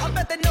 Downtown. I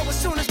bet they know as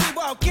soon as we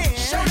walk in.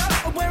 Showed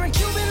up, I'm wearing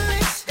Cuban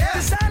links,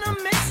 designer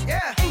mix,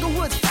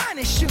 Inglewood's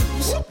finest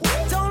shoes.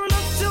 Don't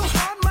look too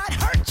hard, might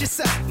hurt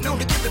yourself. Known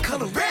to give the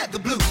color red the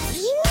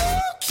blues.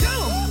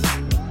 Kill 'em.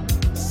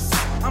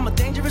 I'm a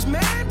dangerous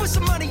man with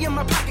some money in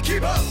my pocket.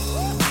 Keep up.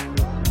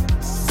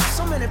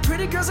 So many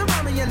pretty girls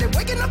around me and they're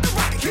waking up the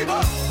rocket. Keep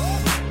up.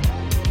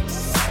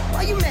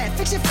 Why you mad?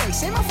 Fix your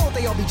face. Ain't my fault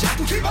they all be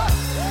jacking. Keep up.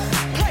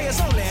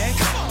 Players only.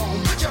 Come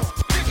on, put your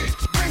pinky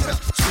rings up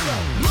to the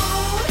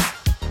moon.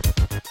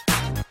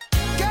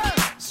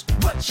 Girls,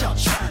 what y'all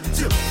trying to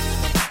do?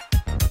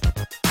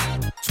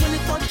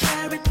 24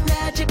 karat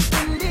magic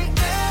in the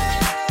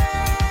air.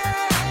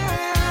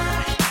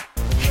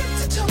 Head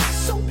to toe,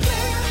 so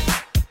clear.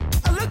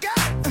 Look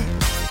out.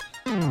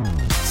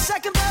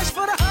 Second verse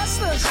for the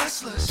hustlers,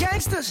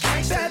 gangsters,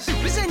 bad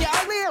bitches and your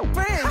ugly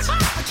friends.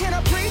 I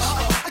cannot preach,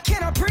 I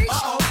cannot preach.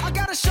 I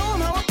gotta show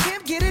them how a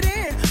pimp get it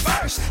in.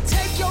 First,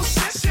 take your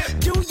sip,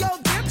 do your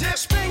dip,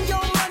 spend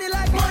your money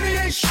like money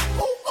ain't shit.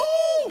 Ooh,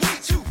 ooh, we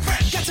too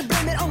fresh. Got to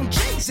blame it on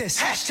Jesus.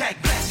 Hashtag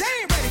blessed.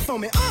 They ain't ready for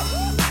me.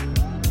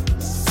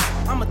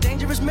 I'm a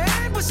dangerous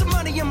man with some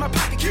money in my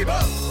pocket. Keep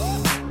up.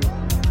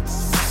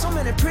 So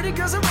many pretty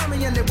girls around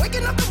me and they're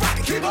waking up the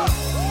rocket. Keep up.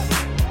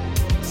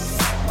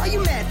 Why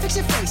you mad? Fix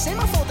your face. Ain't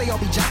my fault they all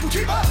be jocking.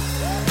 Keep up.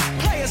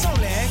 Players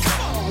only.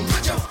 Come on,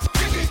 put your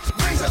pinky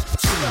rings up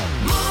to the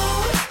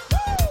moon.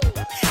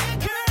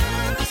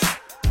 Girls,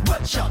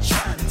 what y'all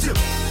trying to do?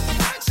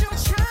 What you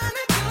trying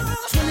to do?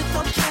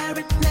 24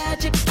 karat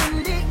magic in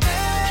the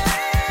air.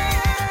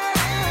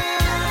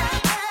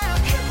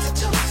 Head to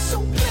toe, so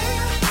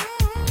clear.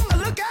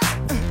 Look out.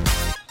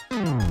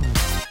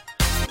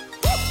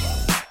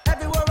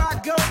 Everywhere I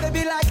go, they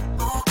be like,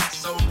 oh,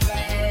 so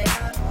bad.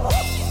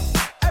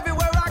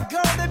 Everywhere I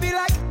go, they be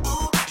like,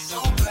 oh, so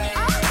bad.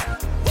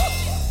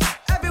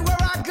 Everywhere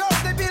I go,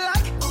 they be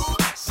like, oh,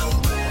 so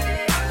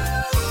bad.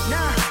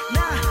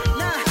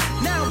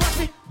 Now, watch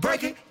me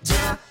break it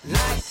down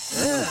like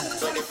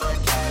 24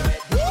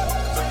 karat,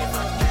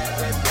 24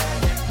 karat.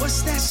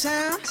 What's that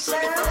sound? 24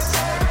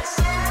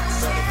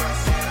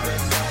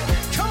 karat,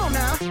 come on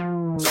now.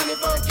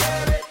 24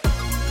 karat,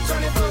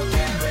 24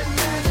 karat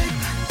magic.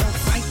 Don't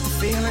fight the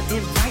feeling,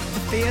 invite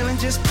the feeling.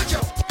 Just put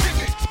your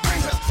pinky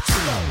rings up to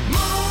the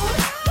moon.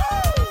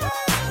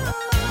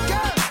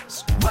 Girls,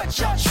 what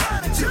y'all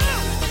trying to do?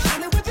 Tell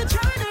me what you're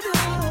trying to do.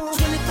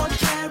 24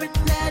 karat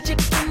magic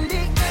in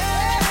the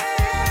air.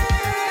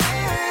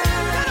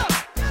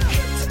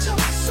 Head to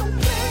toe, so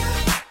clear.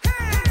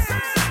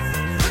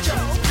 Put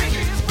your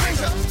pinky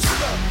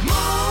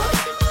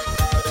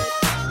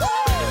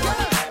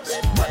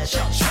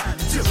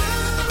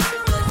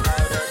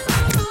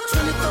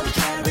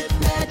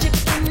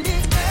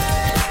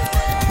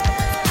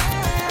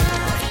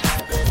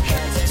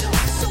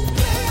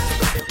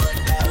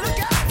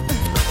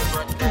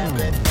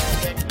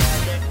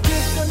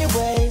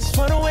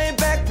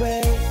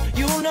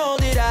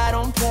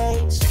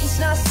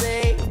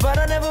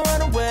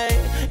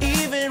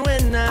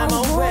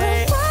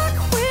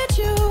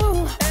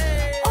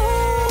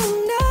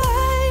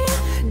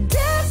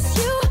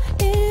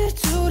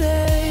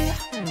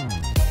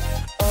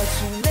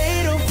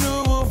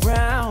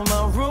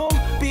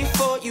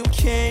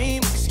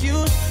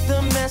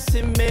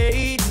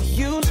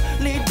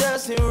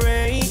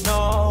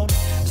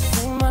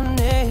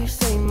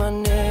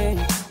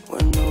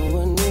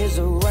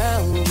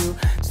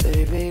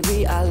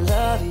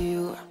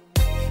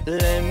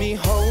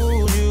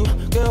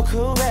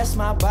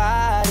my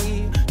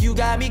body. You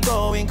got me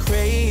going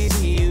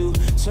crazy. You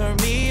turn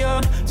me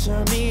on,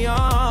 turn me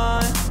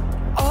on.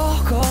 All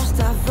calls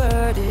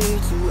diverted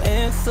to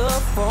answer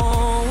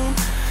phone.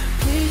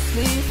 Please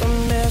leave a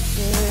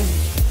message.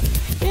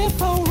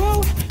 If I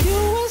wrote you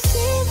a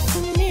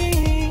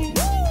symphony,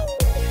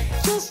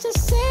 just to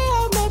say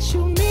how much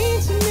you mean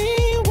to me,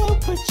 what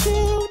would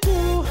you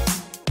do?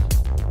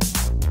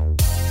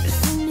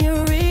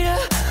 Senorita,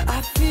 I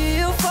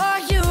feel for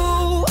you.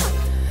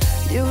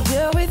 You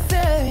deal with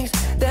things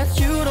that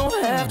you don't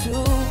have to.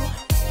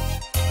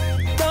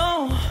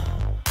 Don't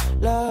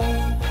love,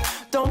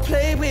 don't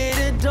play with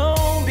it,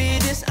 don't be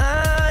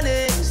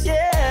dishonest,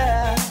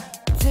 yeah.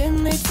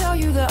 Didn't they tell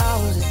you that I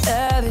was a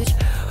savage?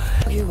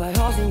 You white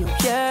horse in your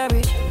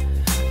carriage,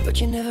 but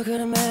you never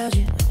could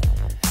imagine.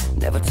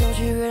 Never told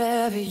you could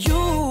have it.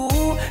 You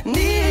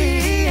need.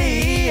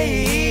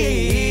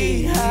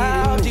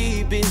 How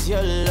deep is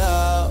your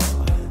love?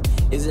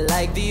 Is it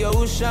like the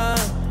ocean?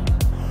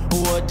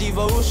 What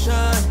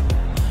devotion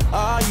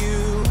are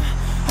you?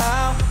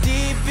 How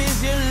deep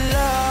is your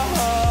love?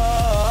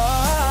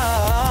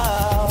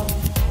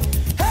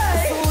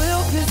 Hey! So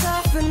we'll piss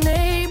off the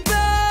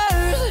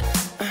neighbors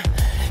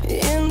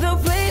in the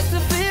place to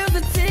feel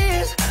the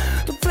tears,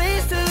 the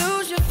place to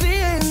lose your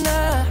fear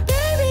now.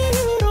 Baby,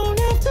 you don't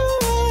have to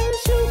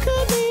rush. You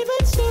could leave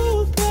it to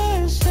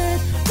brush at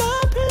my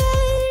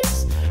place,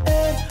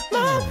 at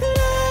my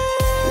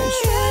place.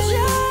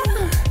 Treasure,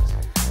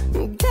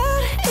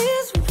 that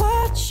is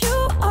what you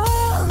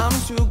are. I'm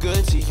too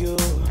good to you.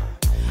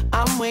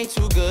 I'm way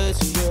too good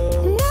to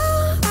you.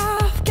 Now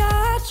I've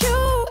got you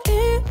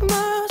in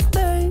my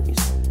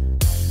space.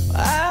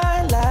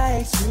 I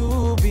like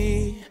to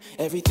be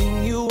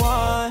everything you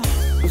want.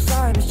 I'm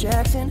sorry, Miss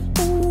Jackson.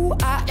 Ooh,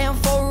 I am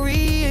for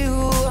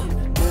real.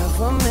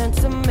 Never meant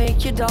to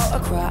make your daughter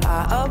cry.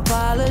 I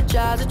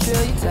apologize, I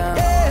trail you down.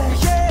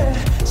 Yeah, yeah.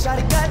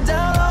 Shawty got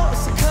down low,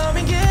 so come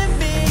and get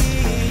me.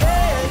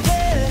 Yeah,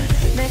 yeah.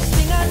 Next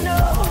thing I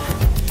know,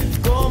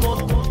 como.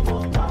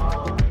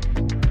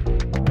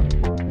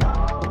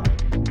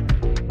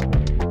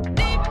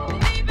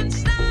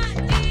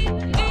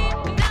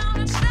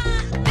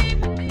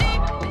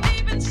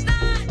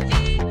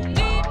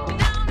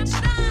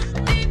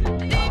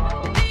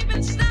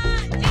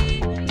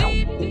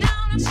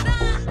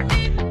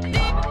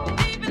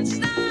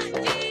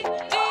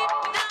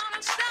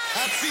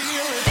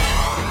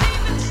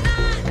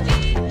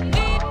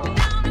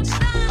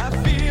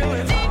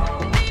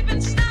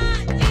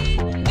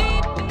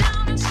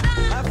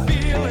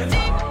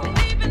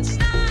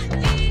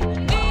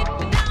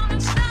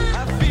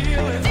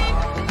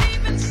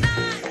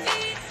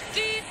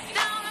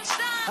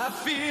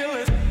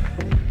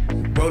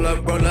 Roll up,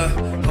 hold up,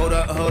 pull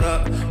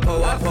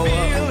up, pull up.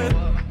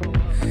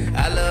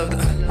 I love the,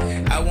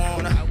 I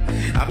wanna,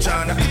 I'm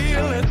tryna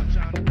feel it.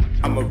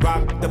 I'ma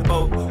rock the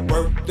boat,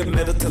 work the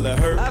middle till it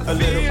hurt a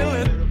little.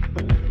 It.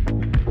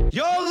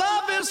 Your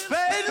love is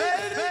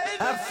fading.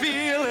 I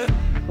feel it.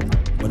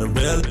 When I'm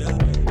real,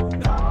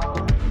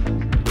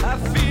 I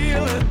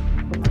feel it.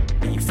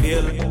 when you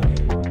feel it,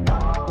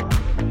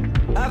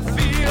 I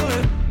feel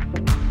it.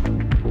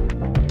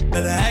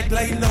 better act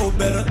like you know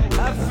better.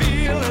 I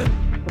feel it.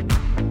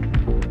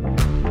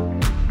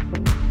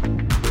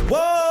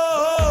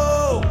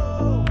 Whoa,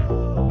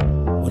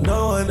 when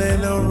no one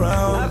ain't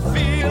around, I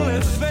feel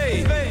it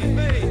fade.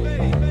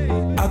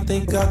 I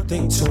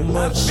think too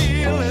much. I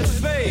feel it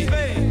fade.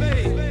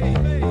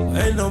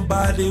 Ain't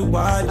nobody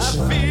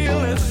watching. I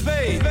feel it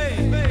fade.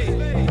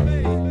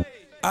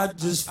 I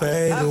just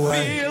fade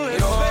away. I feel it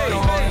fade.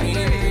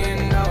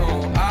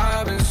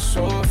 I've been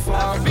so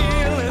far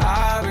gone.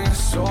 I've been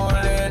so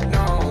let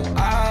down.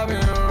 I've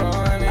been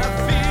running. I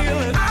feel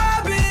it.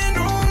 I've been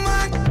on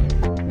my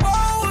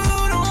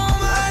world on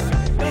my.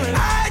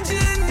 I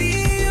just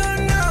need you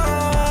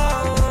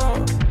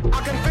now. I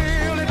can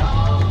feel it.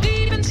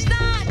 Deep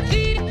inside,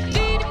 deep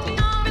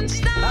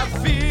inside. I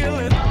feel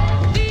it.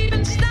 Deep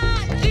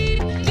inside,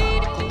 deep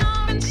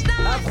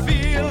inside. I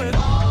feel it.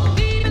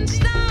 Deep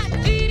inside,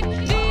 deep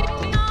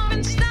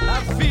inside.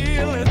 I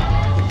feel it.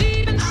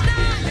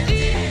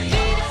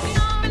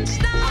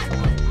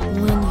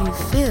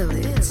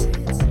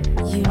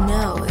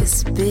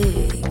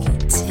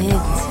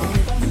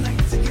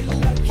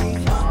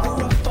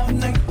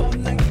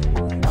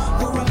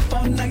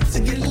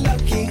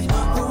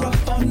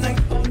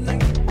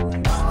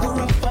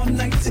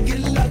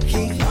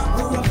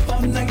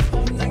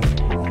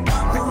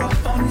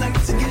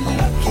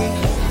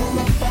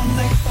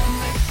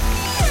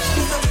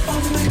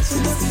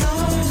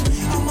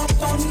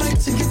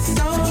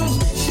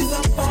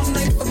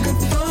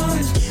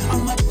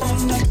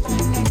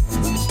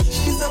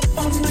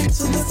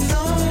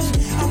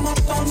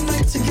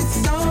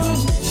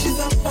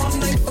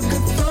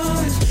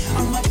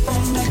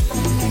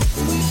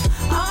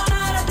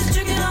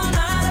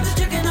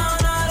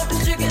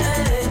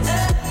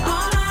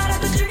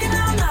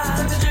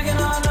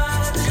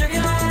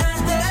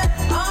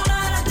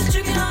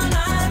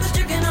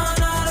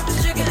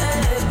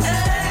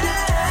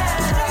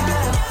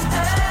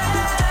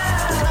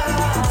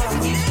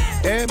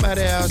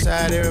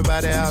 outside,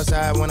 everybody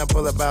outside when I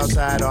pull up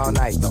outside all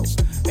night, though.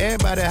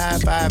 Everybody high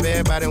five,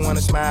 everybody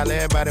wanna smile,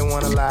 everybody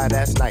wanna lie,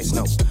 that's nice,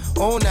 no.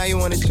 Oh, now you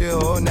wanna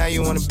chill, oh, now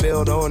you wanna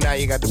build, oh, now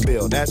you got the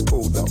bill, that's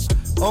cool, though.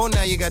 Oh,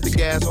 now you got the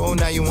gas, oh,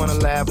 now you wanna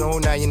laugh, oh,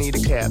 now you need a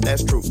cab,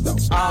 that's true, though.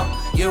 All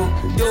you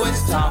do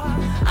is talk,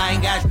 I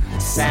ain't got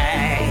to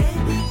say.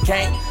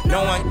 Can't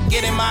no one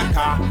get in my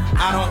car,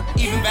 I don't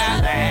even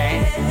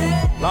valet.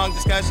 Long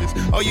discussions,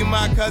 oh, you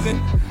my cousin?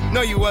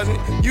 No, you wasn't,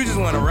 you just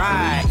wanna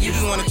ride. You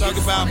just wanna talk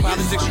about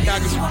politics,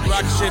 Chicago,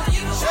 rock shit.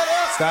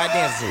 Start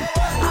dancing.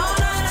 All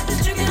night I've been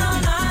drinking,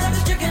 all night I've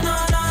been drinking,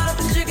 all night I've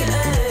been drinking,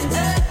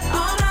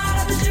 all night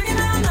I've been drinking,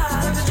 all night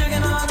I've been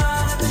drinking, all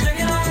night I've been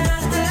drinking,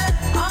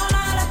 all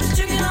night I've been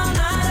drinking, all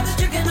night I've been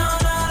drinking, all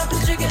night I've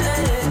been drinking,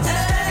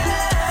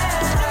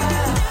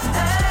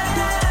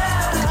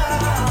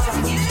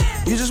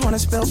 You just wanna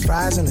spill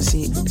fries on the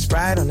seat,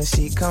 Sprite on the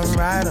seat, come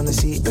ride on the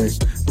seat.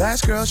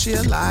 Last girl, she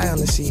a lie on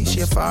the seat,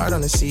 she a fart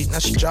on the seat, now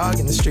she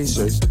jogging the streets.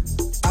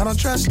 I don't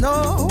trust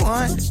no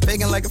one,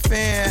 faking like a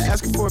fan,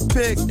 asking for a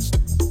pic.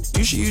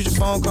 You should use your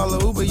phone, call a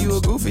Uber, you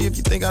a goofy if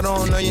you think I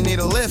don't know you need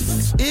a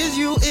lift. Is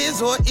you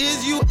is or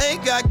is you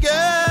ain't got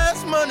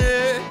gas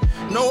money?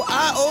 No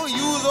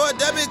IOUs or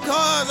debit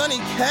cards, I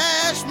need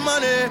cash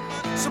money.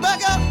 So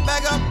back up,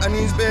 I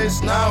need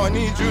space now. I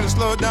need you to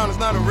slow down, it's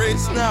not a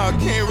race now. I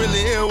can't really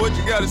hear what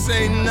you gotta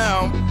say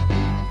now.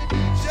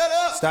 Shut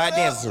up. Start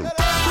dancing.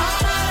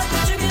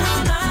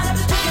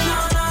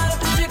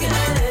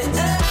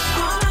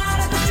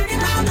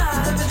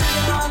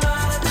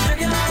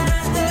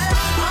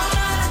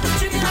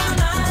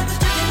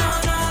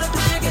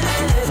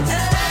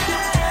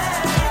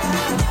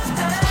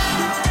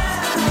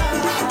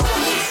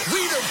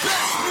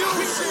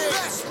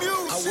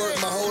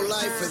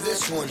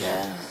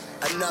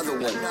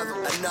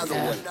 Another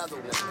one.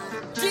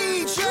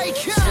 DJ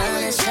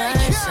Khaled.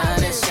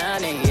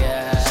 Shining,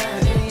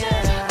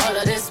 yeah. All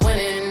of this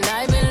winning,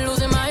 I've been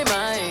losing my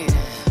mind.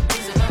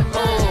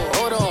 Oh,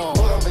 hold on.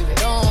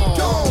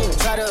 Don't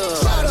try to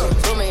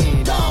slow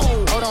me down.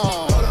 Hold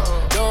on.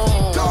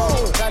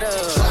 Don't try to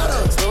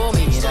slow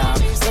me down.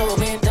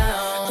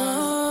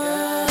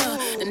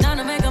 The nine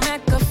to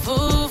make a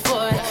fool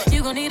for it.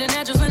 You gon' need a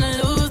natural when I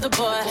lose the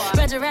boy.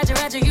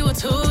 Ratchet, you a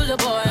tool,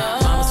 boy.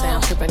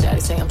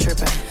 Daddy say I'm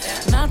tripping.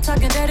 Mouth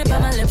talking dirty,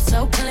 but my lips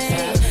so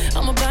clean.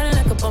 I'ma burn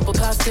like a bumper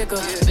car sticker.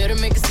 Better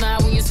make it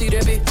smile when you see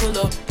that big pull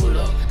up.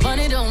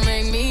 Money don't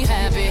make me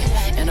happy,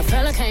 and a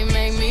fella can't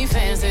make me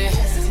fancy.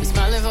 We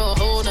smiling for a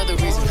whole nother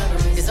reason.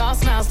 It's all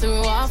smiles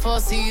through all 4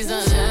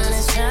 seasons.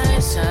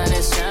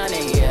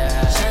 Shining,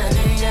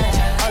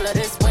 yeah. All of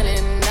this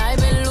winning, I've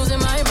been losing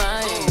my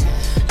mind.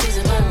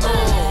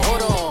 Oh,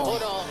 hold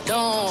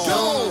on.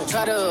 Don't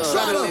try to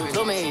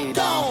slow me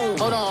down.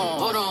 Hold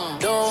on.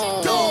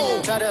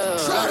 Try to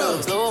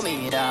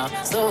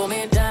slow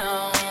me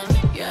down,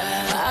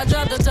 yeah. I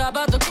dropped the top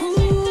out the coupe.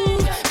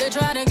 They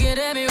try to get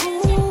at me,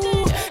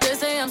 ooh. They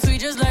say I'm sweet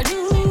just like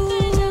you.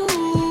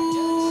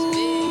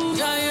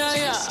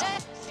 Yeah.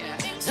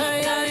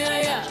 Say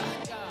yeah.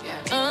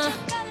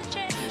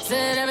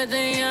 Said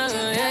everything, yeah.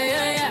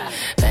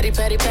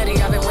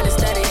 Petty, I've been winning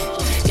steady.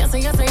 Yes,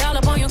 all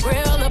up on your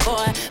grill,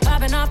 boy.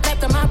 Popping off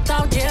after my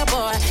thought, yeah,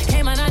 boy.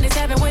 Came out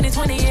 97 when it's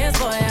 20 years,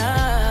 boy.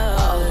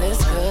 All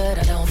is good,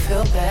 I don't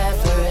feel bad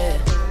for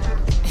it.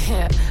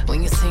 Yeah,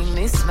 when you see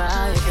me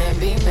smile, you can't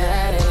be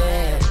mad at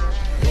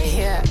it.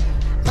 Yeah,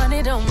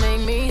 money don't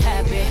make me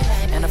happy,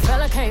 and a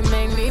fella can't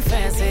make me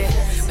fancy.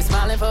 We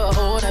smiling for a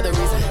whole nother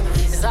reason.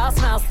 It's all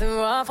smiles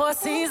through all 4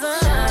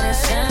 seasons.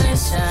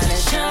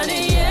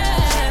 Shining, yeah.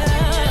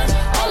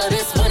 All of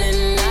this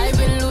winning, I've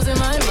been losing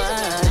my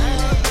mind.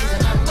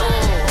 Oh,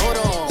 hold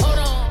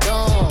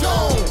on.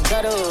 Don't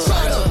try to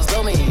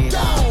slow me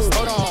down.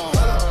 Hold on.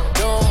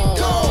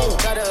 Don't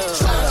try to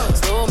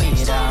slow me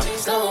down.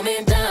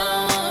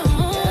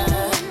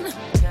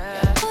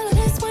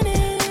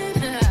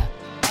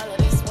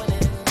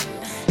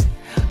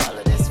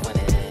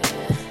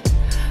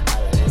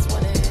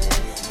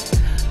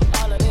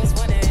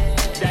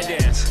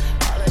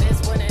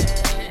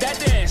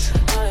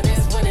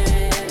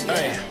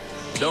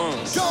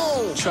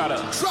 Try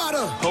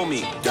to hold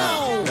me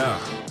down.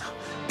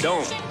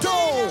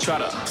 Don't try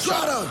to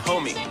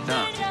hold me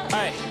down.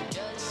 Hey.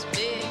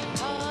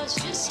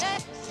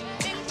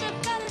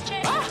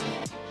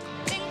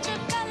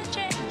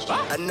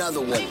 Another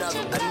one.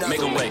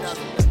 Make 'em wait.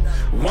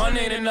 One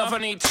ain't enough, I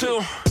need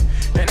 2.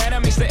 And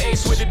that makes the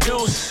ace with the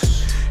deuce.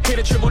 Hit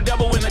a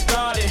triple-double in the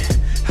garden.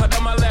 Held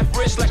on my left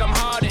wrist like I'm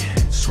Harden.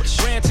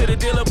 Ran to the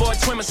dealer, bought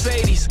twin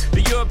Mercedes.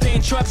 The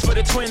European trucks for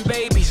the twin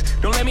babies.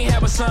 Don't let me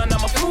have a son,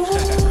 I'm a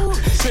fool.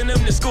 Send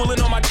them to school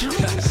and all my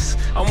juice.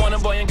 I want a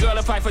boy and girl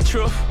to fight for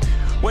truth.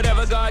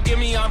 Whatever God give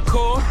me, I'm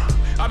cool.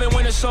 I've been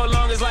winning so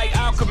long, it's like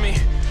alchemy.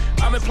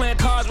 I've been playing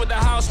cards with the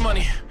house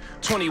money.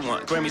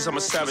 21 Grammys, I'm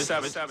a savage.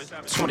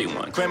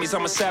 21 Grammys,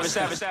 I'm a savage.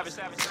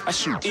 I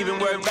shoot even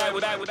word back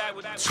with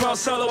 12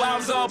 solo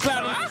albums, all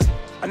platinum.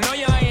 I know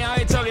you ain't out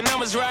here talking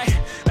numbers right.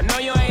 I know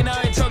you ain't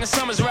out here talking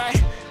summers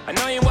right. I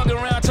know you ain't walking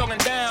around talking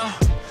down,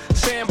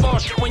 saying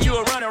bullshit when you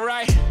were running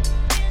right.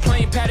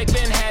 Plain patty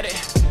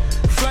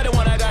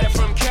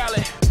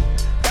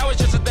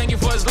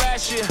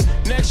last year.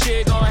 Next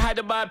year, gonna have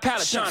to buy a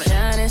pallet. Shining,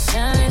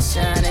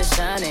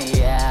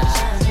 yeah.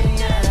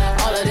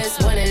 All of this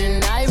winning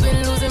and I've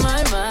been losing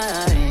my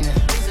mind.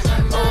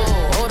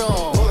 Oh, hold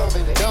on.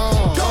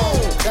 Don't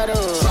try to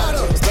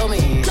slow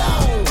me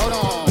down. Hold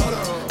on.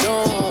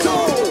 Don't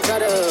try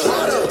to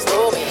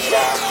slow me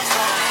down.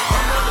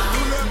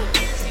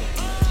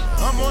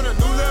 I'm on a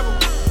new level.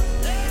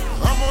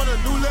 I'm on a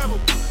new level.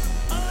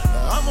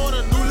 I'm on a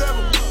new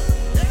level.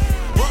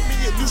 Brought me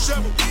a new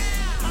shovel.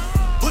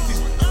 Put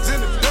these in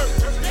the dirt.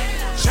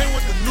 Chain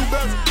with the new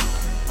bezel.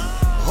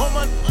 Home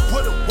I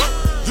put it work.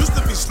 Used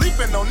to be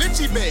sleeping on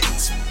itchy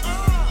beds.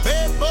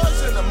 Bad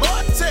bugs in the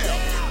motel.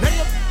 Now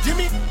you give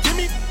me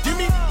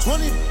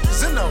 20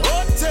 in the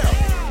hotel.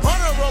 On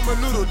a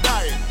Roman noodle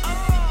diet.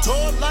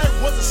 Told life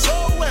wasn't so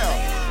well.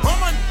 All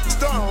my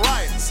starting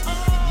riots.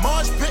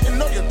 Marge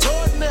pitting on your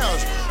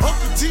toenails.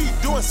 Uncle T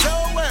doing so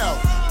well.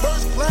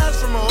 First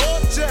class from a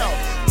hotel.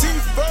 T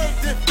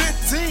first did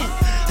 15.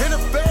 In the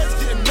feds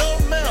getting no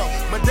mail.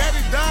 My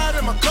daddy died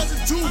and my cousin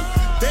too.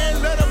 They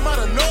ain't let him out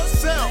of no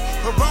cell.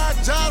 Provide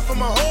jobs for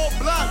my whole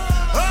block.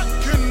 I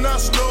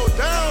cannot slow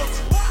down.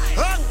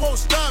 I won't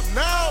stop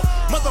now.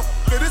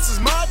 Motherfucker, this is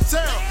my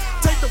town.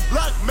 Take the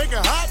block, make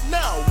it hot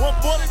now.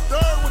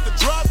 143rd with the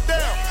drop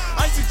down.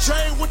 Icy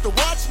chain with the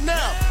watch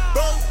now.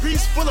 Bird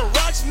piece full of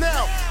rocks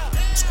now.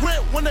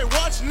 Squint when they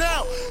watch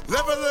now.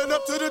 Leveling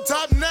up to the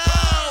top now.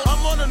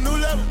 I'm on a new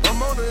level.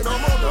 I'm on it.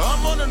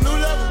 I'm on a new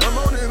level. I'm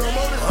on it.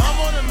 I'm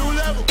on a new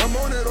level. I'm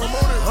on it.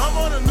 I'm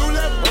on a new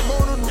level. I'm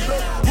on a new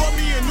level. Brought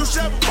me a new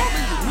shovel.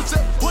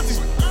 Put these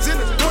in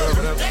the dirt.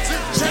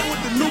 Chain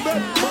with the new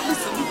baby. Put me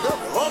some new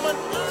level. I'm on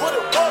for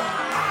the work.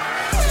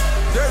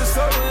 Dirty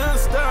soda in the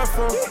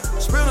styrofoam.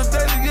 Spend a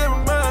day to get my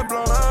mind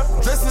blown.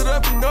 Dress it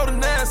up and go to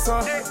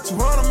Nassau.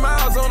 200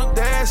 miles on the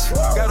dash.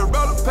 Gotta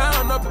roll a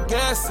pound up a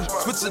gas.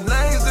 Switching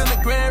lanes in the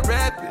Grand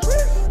Rapids.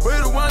 We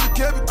the one that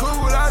kept it cool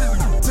without it.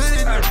 Till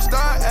you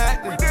start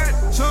acting.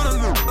 Shoulda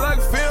looked like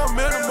a film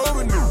in a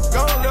movie.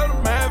 Gonna let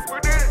them have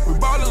it. We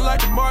ballin'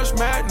 like a March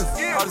Madness.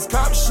 All this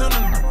cop should've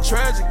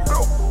tragic.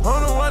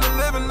 I'm the one that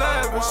living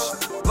lavish.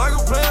 Like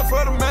I'm playing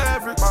for the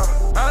Mavericks.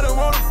 I don't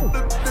wanna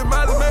that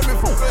might have made me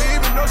fool,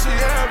 even though she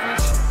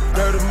average.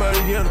 Dirty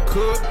money in the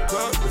cook.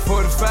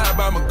 45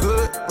 by my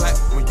good. Like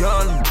my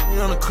young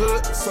in the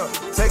cook. So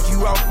take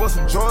you out for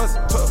some joints.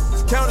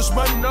 Count this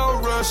money, no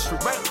rush.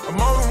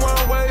 I'm on the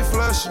one-way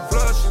flush.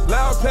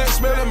 Loud pack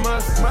smelling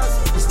must.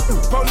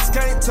 Police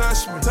can't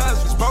touch me.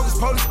 Bogus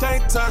police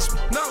can't touch me.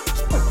 No.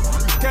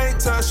 Can't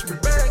touch me.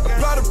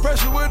 Apply the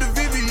pressure with the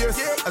VVS.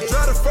 I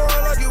drive the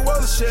foreign like it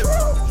was a shit.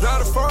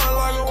 Drive the foreign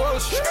like it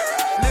was a shit.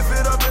 Lift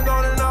it up and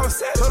go and all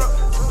set. Turn up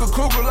the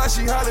cougar like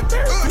she Holly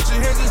Berry.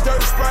 Future hinges,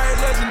 dirty sprite,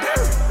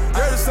 legendary.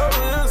 Dirty soda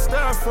in the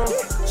styrofoam.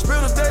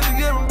 Spend a day to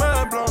get my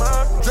mind blown.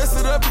 Dress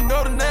it up and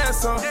go to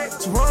Nassau.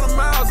 200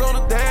 miles on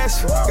the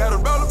dash. Gotta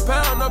roll a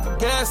pound up a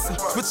gas.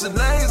 Switching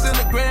lanes in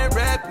the Grand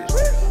Rapids.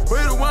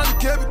 We the one that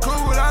kept it cool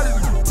without it.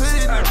 Till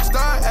you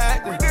start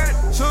acting.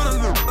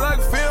 Shoulda looked like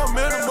a film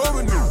in a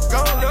movie.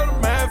 Gonna let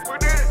them have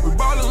it. We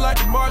ballin' like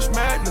a March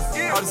Madness.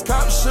 All these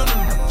cops shoulda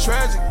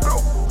tragic.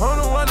 I'm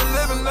the one that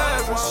living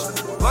lavish.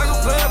 Like I'm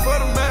playing for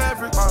the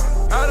Mavericks.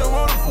 I don't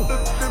wanna fool.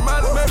 They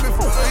might have made me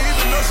fool.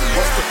 Even though she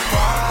has the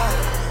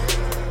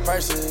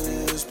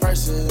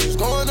prices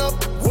going up.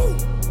 Woo.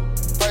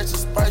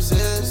 Prices.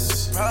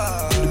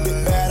 The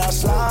big bad I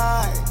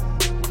slide.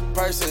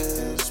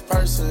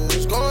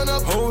 Prices going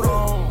up. Hold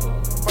on.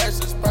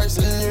 Prices.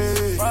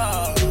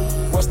 Yeah.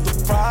 What's the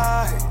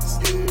price?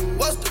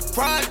 What's the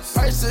price?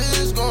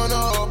 Prices going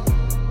up.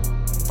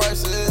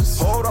 Prices.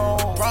 Hold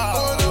on. Price.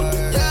 Going up.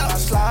 Yeah. I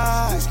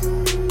slide.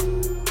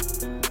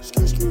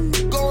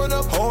 Going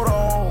up. Hold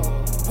on.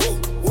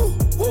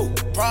 Woo.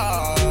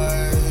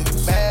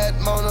 Price. Bad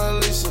Mona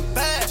Lisa.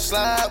 Bad.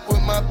 Slide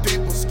with my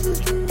people.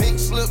 Pink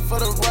slip for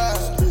the ride.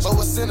 But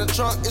what's in the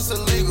trunk, it's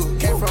illegal.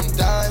 Came from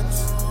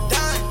dimes.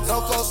 No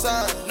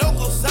cosign.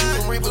 You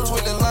can read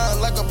between the lines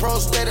like a pro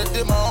skater.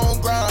 Did my own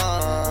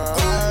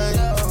grind.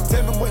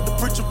 Tell me what the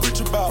preacher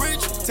preach about.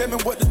 Tell me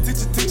what the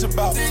teacher teach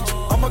about.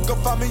 I'ma go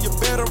find me a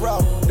better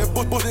route. That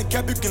book and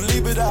cap, you can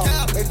leave it out.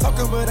 They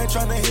talking but ain't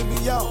tryna hear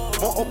me out.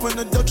 Won't open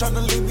the door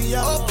tryna leave me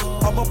out.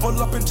 I'ma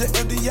pull up and just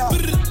empty out.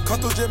 Come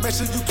through, just make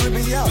sure you clear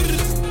me out.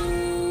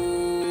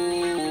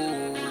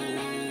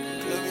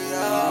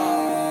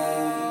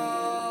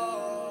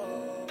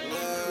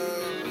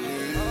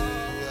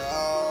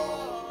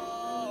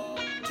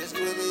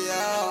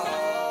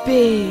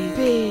 Big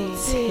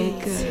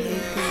Tigger.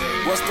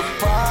 What's the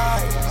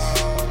price?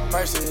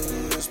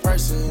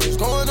 Prices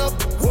going up.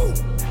 Woo.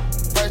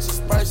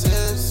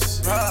 Prices.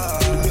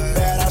 The big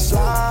bad I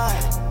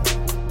slide.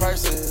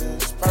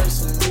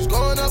 Prices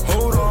going up.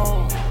 Hold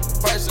on.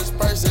 Prices.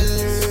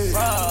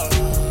 Yeah.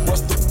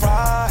 What's the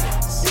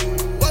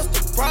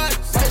price?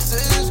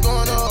 Prices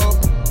going up.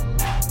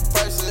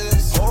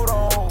 Prices. Hold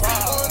on.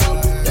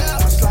 Yeah.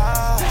 I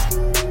slide.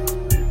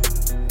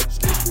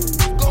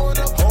 Going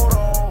up. Hold on.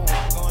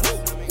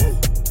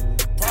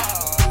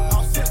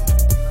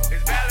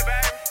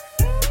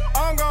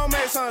 I'm gonna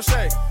make some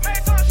shake.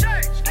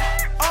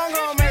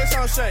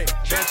 shake.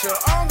 Bet your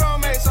I'm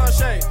gon' make some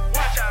shake.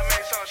 Watch out,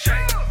 make some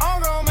shake.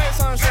 I'm gon' make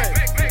some shake.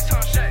 Make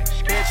some shake.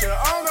 Bet your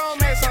I'm gon'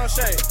 make some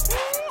shake.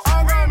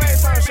 I'm gon' make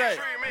some shake.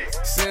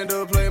 Send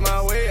her play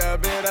my way, I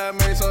bet I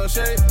made some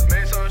shake.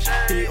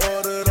 He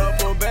ordered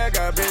up a bag,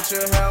 I bet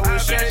your hair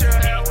was shake.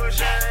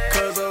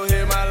 Cause oh,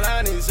 hit my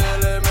line, he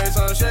said let's make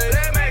some shake.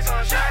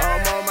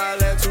 I'm on my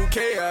left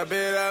 2K, I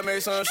bet I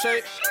made some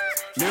shake.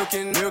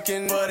 Milking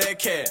for that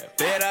cab,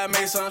 bet I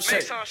made some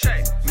shake.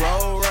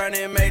 Roll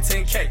running, made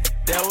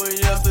 10K, that was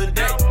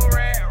yesterday.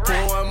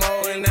 Pull one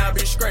more and I'll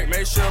be straight,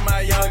 make sure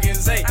my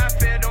youngins ate.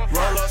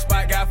 Roll up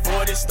spot, got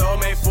 40 store,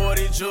 made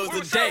 40 jewels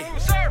a day.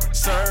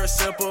 Serve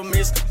simple,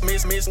 miss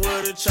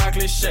with a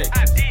chocolate shake.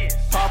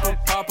 Pop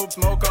up,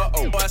 smoke a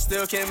oh, I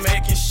still can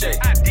make it shake.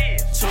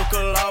 Took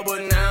a law,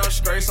 but now I'm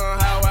straight,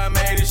 somehow I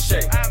made it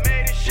shake.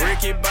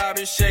 Ricky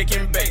Bobby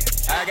shaking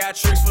bait, I got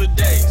tricks for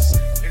days.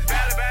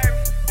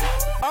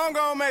 I'm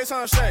gon' make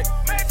some shake.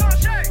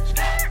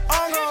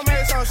 I'm gon'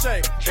 make some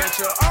shake. Bet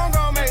you I'm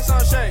gon' make some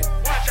shake.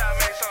 Watch out,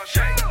 make some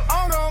shake.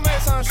 I'm gon'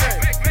 make some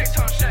shake. Make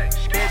some shake.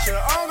 Bet you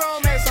I'm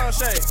gon' make some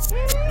shake.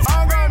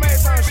 I'm gon' make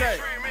some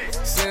shake.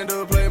 Send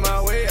her play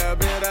my way, I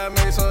bet I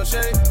made some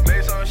shake.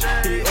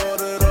 He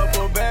ordered up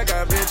a bag,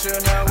 I bet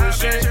your hair was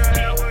shake.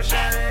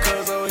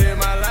 Cause oh, hit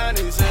my line,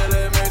 he said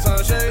let's make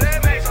some shake.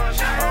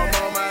 I'm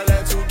on my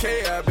left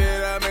 2K, I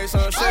bet I made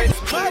some shake. I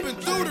was climbing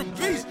through the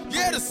beach,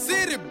 yeah, the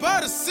city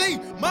by the sea.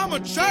 Mama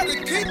tried to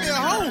keep me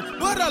home,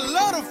 but I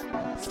love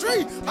the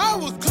street. I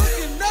was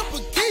cooking up a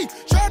key,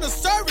 trying to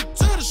serve it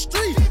to the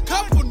street.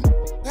 Couple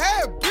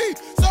had beef,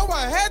 so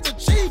I had the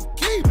chief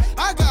keep.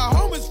 I got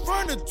homies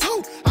from the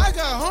 2, I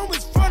got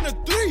homies from the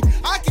 3.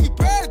 I keep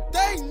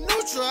everything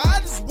neutral, I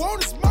just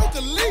wanna smoke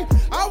a leaf.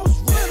 I was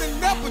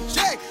running up a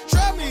jack,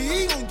 try me,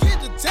 he gon'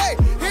 get the tag.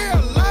 Hear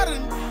a lot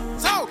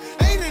of talk,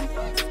 ain't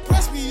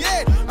impress me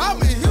yet.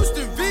 I'm in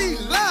Houston V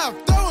live,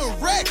 throwing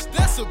racks,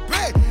 that's a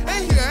bet.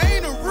 And you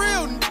ain't a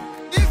real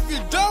if you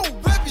don't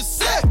rep your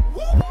set.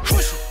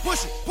 Push it,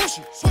 push it, push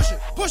it, push it,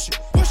 push it,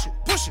 push it,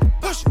 push it,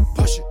 push it,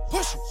 push it,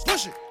 push it,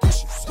 push it,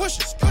 push it, push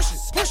it, push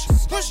it, push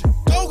it, push it.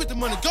 Go get the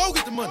money, go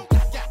get the money.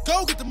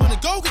 Go get the money,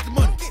 go get the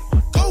money.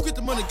 Go get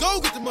the money, go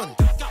get the money.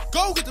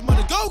 Go get the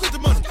money, go get the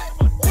money.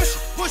 Push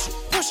it, push it,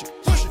 push it,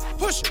 push it,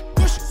 push it,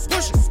 push it,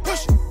 push it,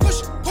 push it,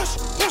 push it, push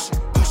it, push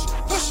it, push it,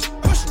 push it,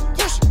 push it,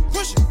 push it,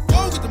 push it.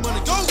 Go get the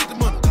money, go get the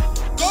money.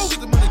 Go get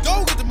the money,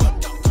 go get the money.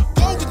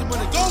 Go get the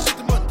money, go get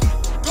the money.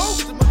 Go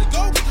get the money,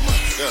 go get the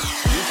money. Yeah,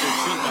 you can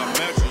treat my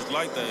mattress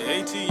like the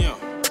ATM.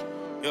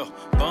 Yeah,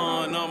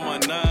 bun on my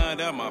 9,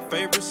 that my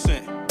favorite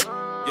scent.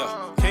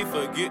 Yeah, can't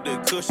forget the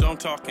kush, I'm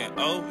talking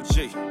OG.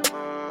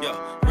 Yeah,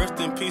 rest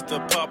in peace to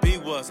Pop, he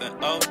was an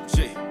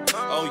OG.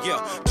 Oh yeah,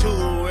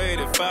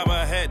 285,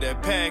 I had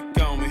that pack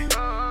on me.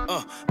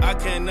 I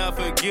cannot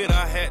forget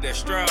I had that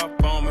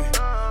strap on me.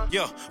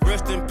 Yeah,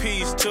 rest in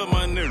peace to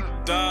my new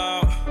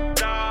dog.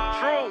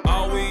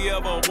 All we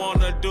ever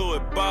wanna do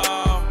is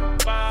ball.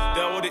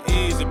 That was the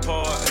easy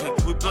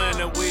part. We playing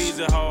that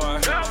Weezy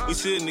hard. We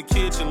sit in the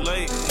kitchen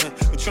late.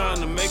 We trying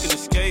to make an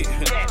escape.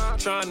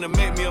 Trying to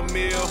make me a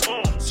meal.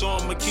 So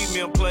I'ma keep me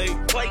a plate.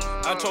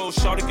 I told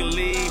Shawty to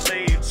leave.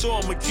 So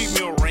I'ma keep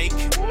me a rake.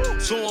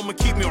 So I'ma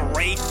keep me a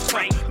rake.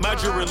 My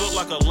jewelry look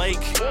like a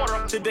lake.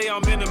 Today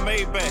I'm in a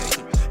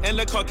Maybach. And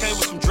the car came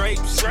with some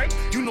drapes.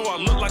 You know I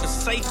look like a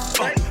safe.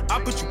 I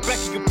put you back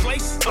in your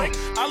place.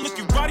 I look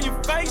you right in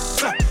your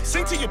face.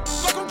 Sing to you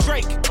like I'm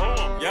Drake.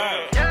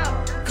 Yeah.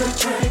 Good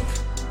drink,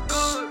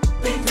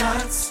 big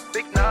nuts,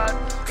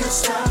 good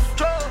stuff.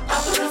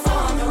 I put it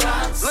on the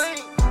rocks.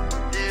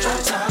 Drop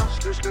top,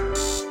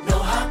 no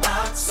hot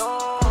box.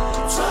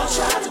 12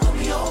 tried to put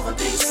me over,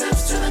 big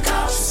sips to the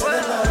couch. She said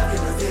I love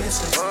in the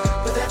distance,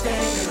 put that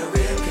thing in the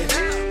real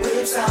kitchen.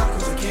 Whips out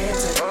 'cause we can't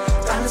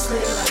take. Diamonds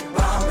clear like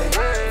Bombay.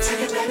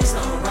 Take it, baby,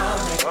 slow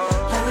around me.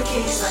 Let the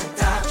keys like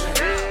Dr.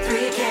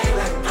 3K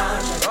like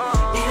Andre.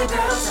 Need a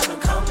girl, tell her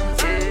come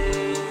through.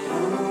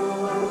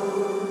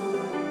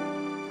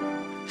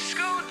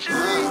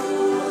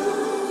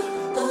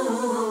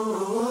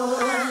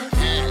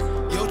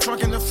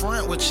 Trunk in the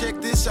front, well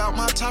check this out,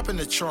 my top in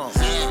the trunk.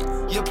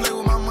 You play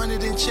with my money,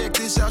 then check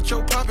this out,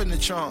 your pop in the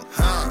trunk.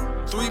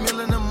 $3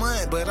 million a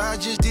month, but I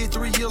just did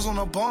 3 years on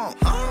a bump.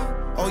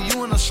 Oh,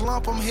 you in a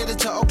slump? I'm headed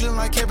to Oakland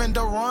like Kevin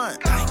Durant.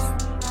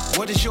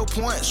 What is your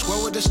point?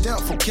 Swear with the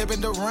stamp from Kevin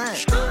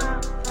Durant.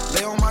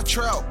 Lay on my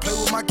trout, play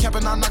with my cap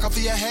and I knock off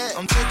your hat.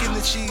 I'm taking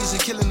the cheese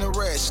and killing the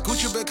rest.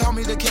 Gucci bitch call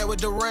me the cat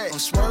with the rat. I'm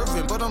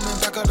swerving, but I'm in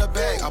back of the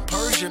bag. I'm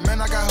Persian,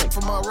 man, I got hope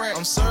from Iraq.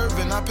 I'm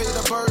serving, I paid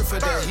a bird for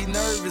that. He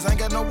nervous, ain't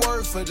got no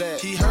word for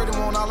that. He heard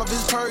him on all of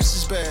his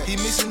purses back. He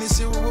mixing his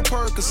cereal with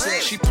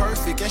Percocet. She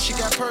perfect, and she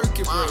got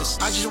perky breasts.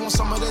 I just want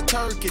some of that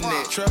turkey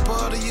neck. Trapper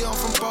of the year, I'm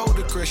from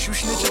Boulder Crest. You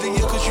snitch of the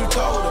year cause you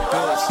told the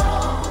best.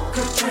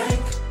 Good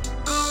drink,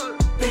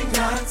 big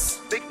nuts,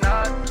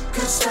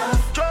 good stuff.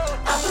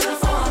 I put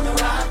it on the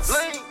rocks.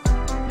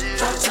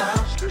 Drop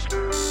top,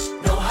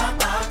 no hot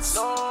box.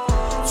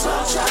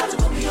 12 tried to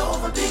put me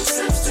over, big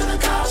sips to the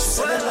couch. She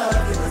said I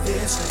love in the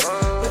distance,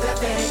 put that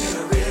thing in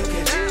the real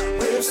kitchen.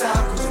 Whips out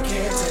 'cause we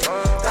can't take.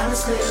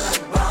 Diamonds clear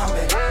like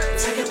Bombay.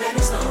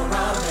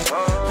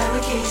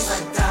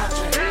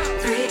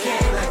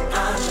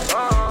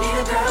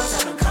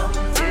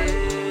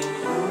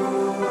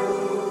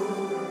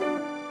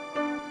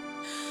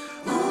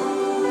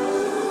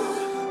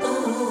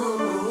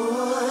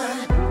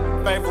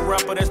 Favorite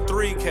rapper, that's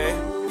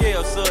 3K.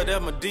 Yeah, sir,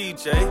 that's my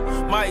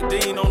DJ. Mike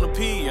Dean on the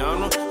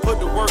piano. Put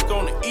the work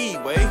on the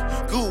E-way.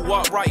 Goo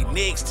walk right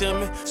next to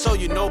me. So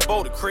you know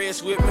Bo the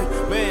crest with me.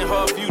 Man,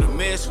 hard for you to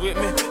mess with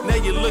me. Now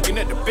you're looking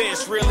at the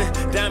best, really.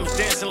 Diamonds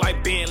dancing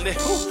like Bentley.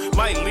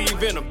 Might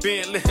leave in a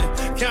Bentley.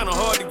 Kinda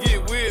hard to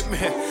get with me.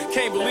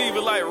 Can't believe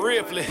it like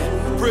Ripley.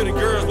 Pretty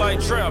girls like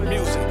trap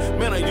music.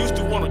 Man, I used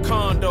to want a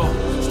condo.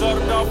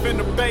 Started off in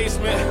the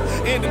basement.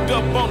 Ended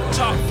up on the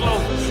top floor.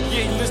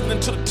 Yeah, you listening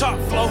to the top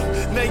floor.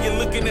 Now you're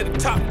looking at the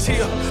top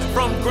tier.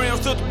 From grams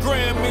to the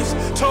Grammys.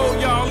 Told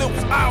y'all it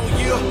was our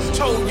year.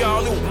 Told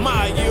y'all it was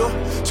my year.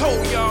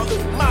 Told y'all it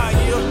was my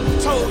year.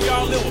 Told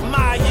y'all it was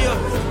my year.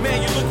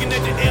 Man, you're looking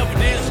at the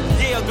evidence.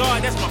 Yeah,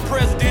 God, that's my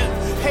president.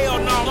 Hell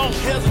no, don't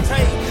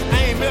hesitate.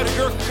 I ain't met a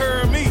girl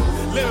compare me.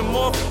 Living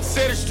more,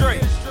 set it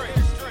straight.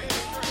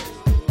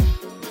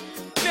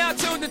 Now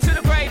tuned into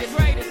the greatest.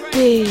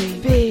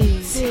 Big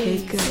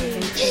Tigger.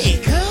 Hey,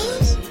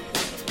 cuz.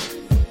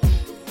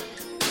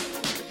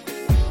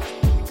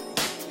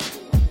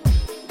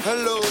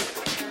 Hello,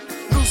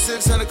 new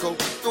 600 coke,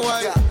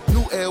 white,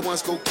 new Air One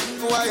scope,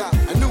 white.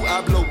 I knew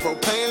I blow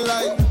propane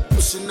light.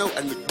 You should know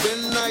I look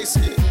been nice,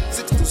 yeah.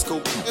 62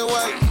 scope,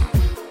 white.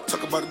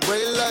 Talk about a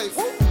great life.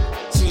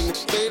 Seen the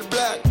fade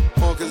black,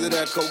 all cause of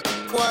that coke,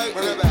 white.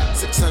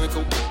 600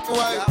 coke,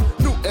 white.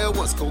 New Air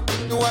One scope,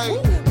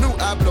 white. New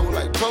I blow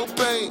like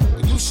propane.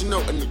 You should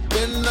know I look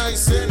been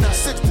nice, yeah.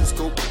 62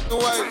 scope,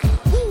 white.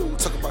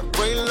 Talk about a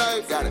great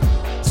life, got it.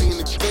 Seen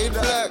the fade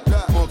black,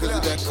 all cause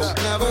of that coke,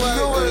 never white.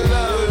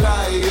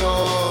 Like you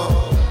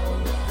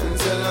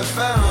until I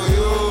found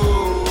you.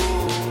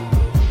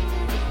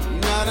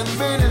 Not a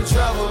been in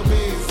trouble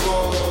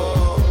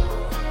before,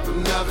 but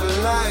never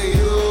like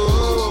you.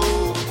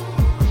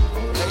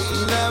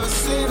 Ain't never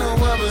seen a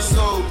woman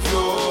so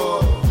pure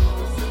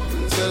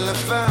until I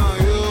found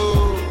you.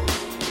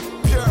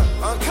 Pure,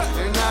 uncut.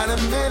 And not a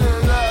been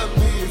in love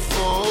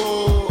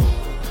before,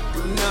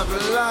 but never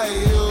like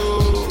you,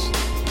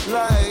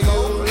 like you,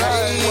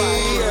 like you.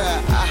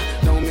 Yeah,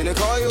 I don't mean to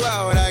call you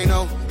out, I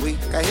know. We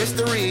got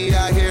history,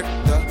 I hear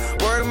the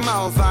word of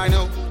mouth, I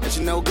know that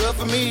you know good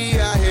for me,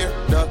 I hear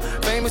the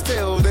famous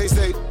tales, they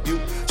say you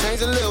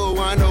changed a little,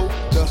 I know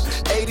the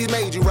 80s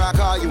made you rock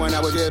hard, you and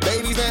I were just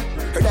babies then.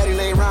 Her daddy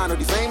lay around,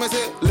 the famous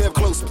hit, live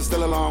close, but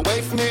still a long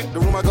way from here. The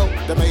room I go,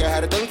 the mayor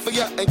had a thing for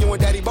ya, and you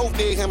and daddy both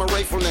did him a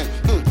right from then.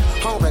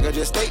 Homewrecker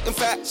just stating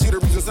fact, she the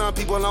reason some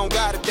people don't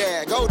got a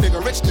dad. Gold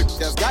digger, rich nigga,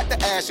 just got to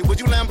ask you, would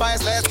you land by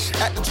his last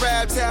at the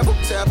trap taboo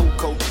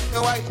coat?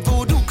 No white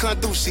voodoo come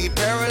through, she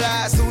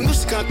paralyzed. Who knew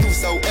she come through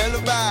so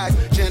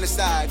ill-advised?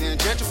 Genocide and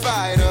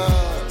gentrified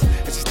us,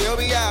 and she still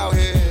be out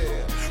here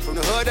from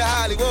the hood to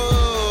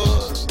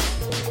Hollywood.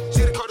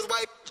 See the Curtis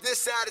white this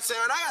side of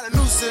town. I got a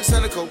new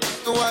 600 coke,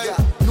 white,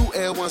 new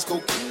Air One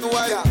scope,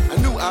 white. I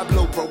knew I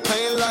blow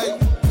propane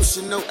light. You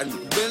should know I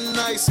look been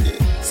nice, yeah.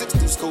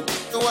 62 scope,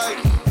 white.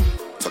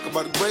 Talk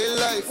about a great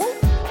life.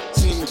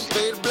 Seen me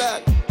fade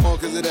black, all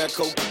cause of that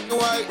coke,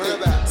 white.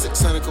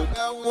 600 coke,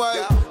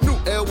 white. New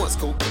Air One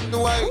scope,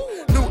 white.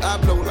 New I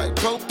blow like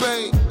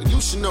propane.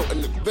 You should know I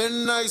look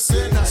been nice,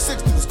 yeah.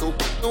 62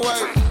 scope,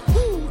 white.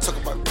 Talk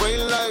about a great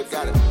life,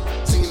 got it.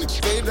 Seen me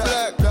fade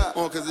black,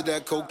 all cause of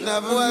that coke,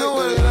 never knew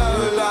a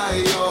love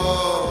like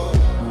yours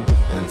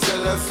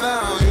until I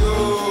found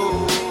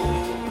you.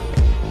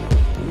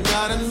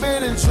 Not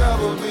been in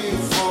trouble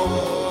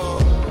before,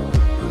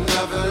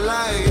 never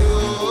like you.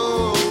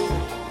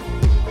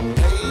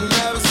 Ain't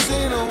never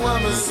seen a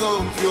woman so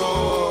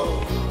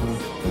pure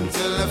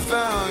until I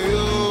found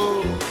you.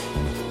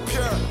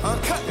 Pure,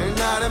 uncut. And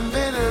I done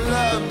been in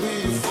love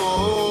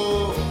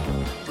before,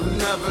 but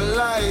never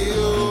like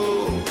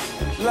you,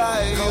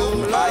 like you,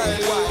 like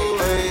you.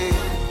 Hey,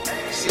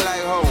 she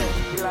like home,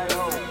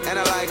 and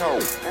I like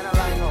home.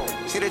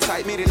 She the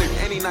type me to live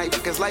any night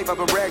because life up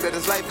a brag that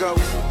as life goes.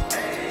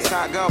 It's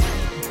how I go.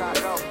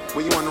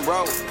 When you on the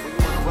road,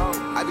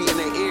 I be in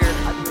their ear,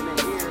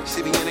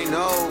 she be in their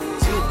nose.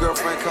 New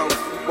girlfriend code,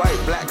 white,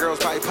 black girls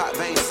probably pop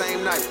veins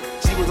same night.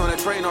 She was on a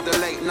train off the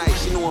late night.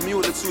 She knew a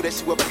mule or two that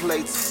she would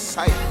play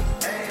tight.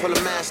 Pull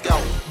a mask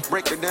out,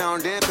 break her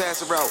down, then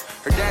pass her out.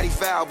 Her daddy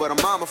foul, but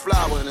her mama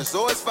flower, and it's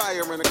always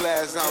fire in the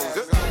glass house.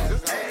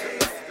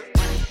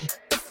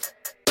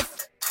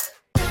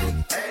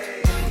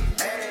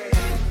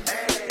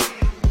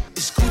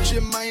 It's Gucci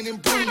Mane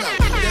and Bruno,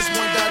 that's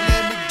one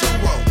dynamic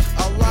duo.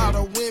 A lot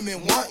of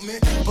women want me,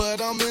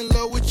 but I'm in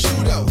love with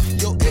you though.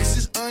 Your ex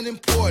is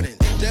unimportant,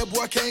 that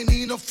boy can't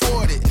even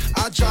afford it.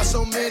 I drive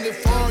so many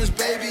foreigns,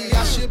 baby,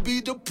 I should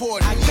be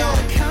deported. I got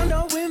a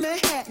condo in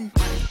Manhattan,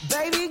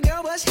 baby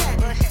girl, what's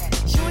happening?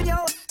 You and your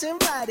ass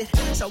invited,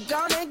 so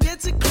go and get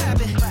to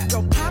clapping.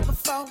 Go pop it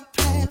for a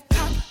plan,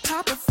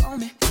 pop it for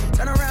me.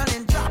 Turn around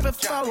and drop it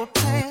for a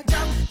plan,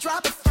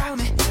 drop it for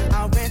me.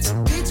 I'll rent a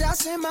beach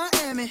house in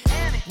Miami,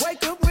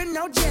 wake up with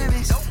no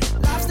jammies.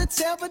 Lobster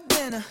tail for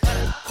dinner,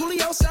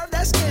 Julio served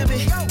that scampi.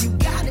 You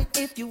got it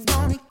if you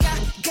want it,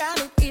 got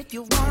it if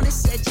you want it.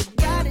 Said you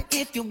got it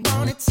if you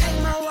want it,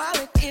 take my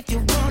wallet if you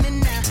want it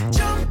now.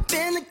 Jump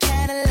in the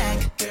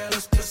Cadillac, girl,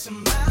 let's put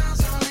some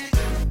miles on it.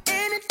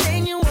 Anything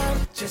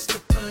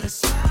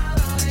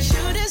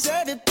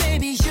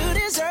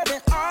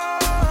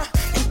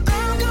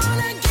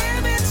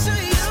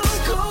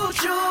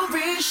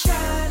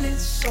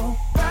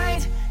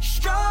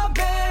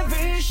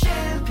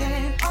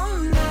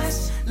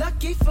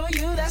Lucky for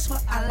you, that's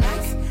what I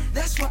like.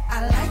 That's what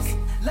I like.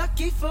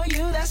 Lucky for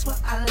you, that's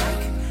what I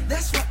like.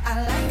 That's what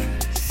I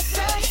like.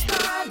 Sex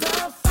by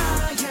the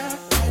fire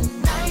at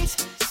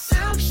night.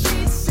 Silk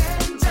sheets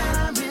and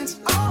diamonds,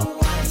 all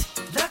white.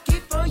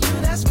 Lucky for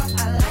you, that's what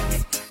I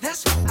like.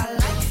 That's what I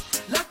like.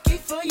 Lucky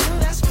for you,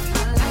 that's what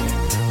I like.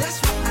 That's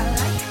what I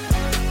like.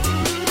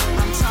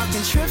 I'm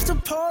talking trips to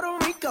Puerto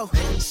Rico.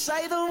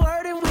 Say the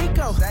word and we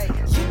go.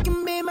 You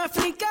can be my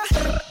flica.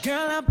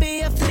 Girl, I'll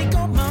be a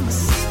flico,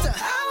 mamacita.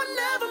 I would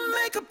never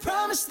make a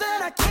promise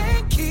that I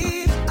can't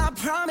keep. I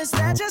promise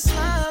that your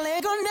smile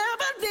ain't gonna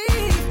never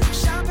leave.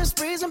 Shopping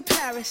sprees in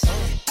Paris.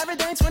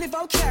 Everything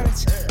 24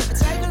 carats.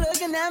 Take a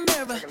look in that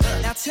mirror.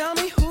 Now tell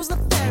me who's the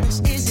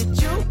fairest. Is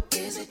it you?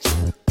 Is it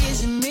you?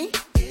 Is it me?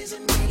 Is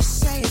it me?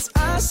 Say it's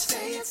us.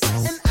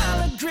 And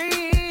I'll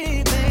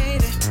agree,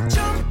 baby.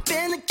 Jump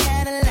in the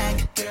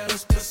Cadillac. Girl,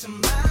 let's put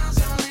some miles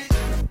on it.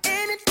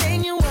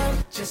 Anything you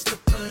want, just to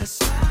put a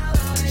smile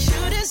on it.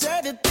 You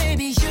deserve it,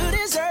 baby. You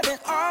deserve it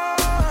all.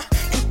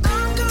 And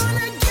I'm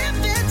gonna give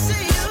it to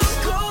you.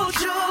 Gold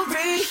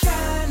jewelry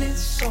shining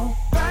so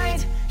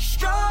bright.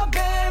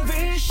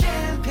 Strawberry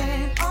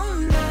champagne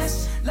on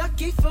us.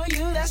 Lucky for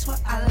you, that's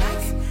what I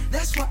like.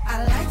 That's what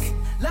I like.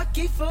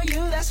 Lucky for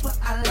you, that's what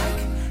I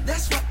like.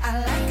 That's what I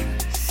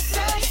like.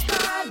 Sex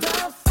by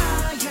the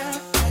fire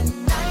at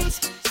night.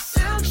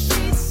 Silk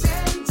sheets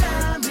and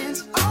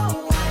diamonds,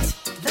 all white.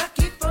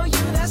 Lucky for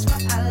you, that's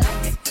what I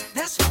like.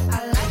 That's what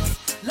I like.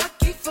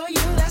 Lucky for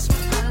you, that's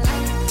what I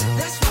like.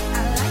 That's what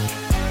I like.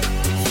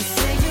 You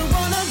say you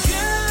want a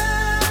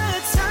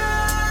good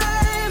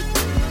time,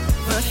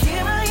 but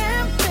here I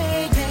am,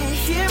 baby.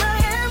 Here I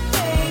am,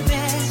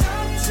 baby.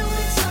 Talk to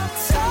me,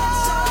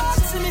 talk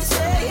to me,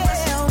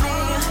 tell me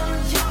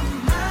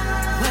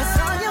what's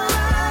on your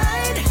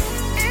mind.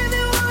 If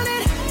you want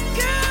it,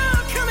 girl,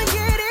 come and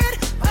get it.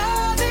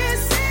 All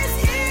this is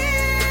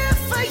here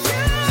for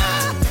you.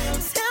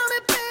 Tell me,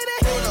 baby.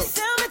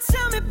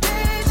 Tell me,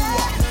 baby.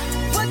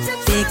 What you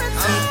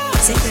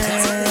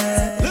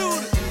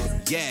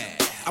Yeah,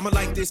 I'ma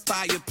light this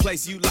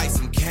fireplace, you light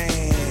some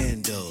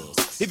candles.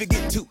 If it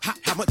get too hot,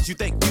 how much you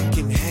think you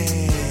can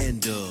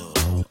handle?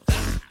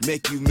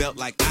 Make you melt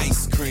like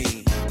ice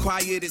cream.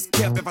 Quiet is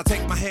kept, if I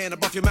take my hand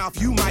up off your mouth,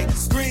 you might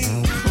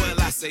scream. Well,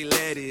 I say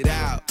let it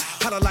out.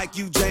 How to like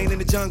you, Jane, in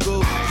the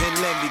jungle,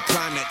 and let me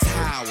climb that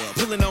tower.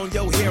 Pulling on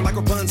your hair like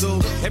Rapunzel.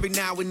 Every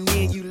now and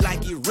then you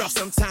like it rough,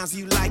 sometimes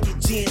you like it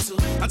gentle.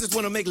 I just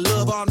wanna make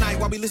love all night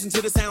while we listen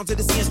to the sounds of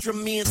this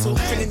instrumental.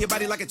 Feeling your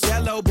body like a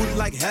cello, booty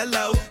like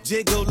hello,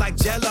 jiggle like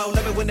jello.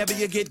 Love it whenever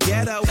you get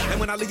ghetto, and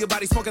when I leave your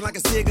body smoking like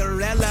a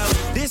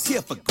cigarello. This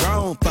here for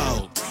grown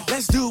folk.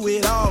 Let's do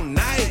it all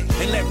night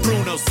and let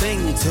Bruno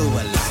sing to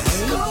a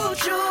light. Gold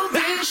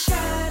jewelry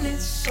shining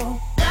so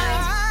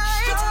bright.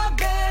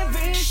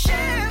 Strawberry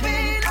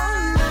champagne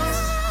on us.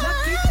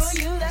 Lucky for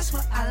you, that's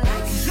what I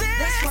like.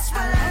 That's what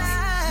I like.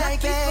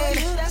 Lucky for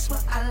you, that's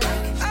what I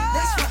like.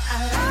 That's what I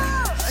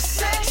like.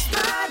 Sex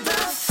by the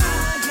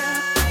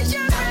fire at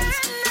night.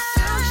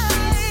 Silk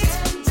sheets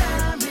and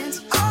diamonds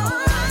on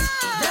us.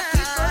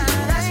 Lucky for you,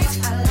 that's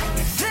what I like.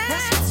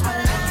 That's what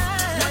I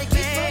like.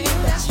 Lucky for you,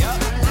 that's what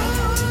I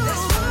like.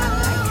 That's what I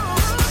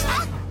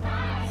like.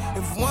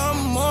 If one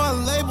more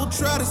label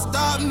try to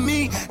stop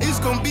me, it's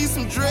gonna be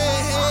some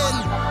dreadhead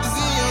niggas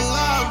in your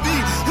lobby.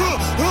 You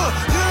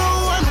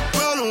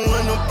don't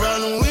want no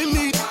problem with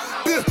me.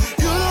 You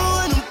don't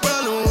want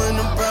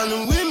no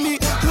problem with me.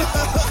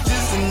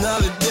 Just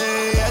another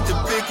day at the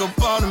pick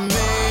up all the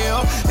mail.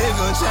 They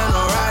gon'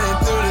 channel riding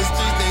through the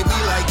streets, they be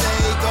like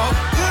they go.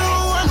 You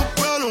don't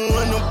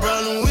want no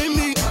problem with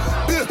me.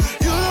 You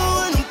don't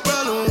want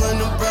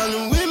no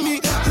problem with me.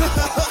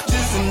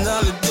 Just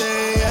another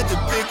day at the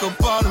pick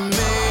up all the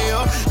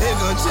mail. They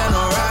gon'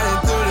 channel riding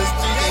through the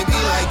streets, they be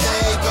like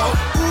they go.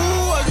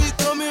 Ooh, I just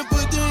come and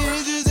put the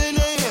hinges in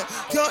their hand.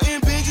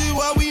 Counting pinches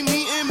while we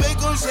meet and make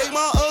them shake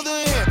my other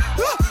hand.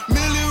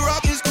 Millie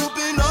rockin',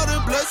 scooping all the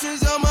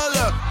blessings on my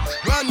lap.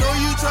 I know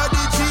you tried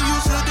to cheat, you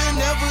should've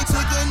never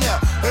took a nap.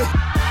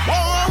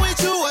 What wrong with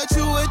you, what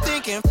you were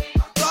thinking?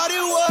 Thought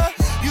it was,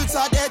 you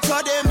taught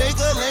that make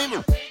a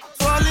lame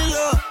fall in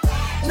love.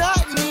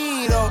 Not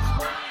me though,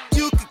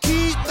 you can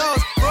keep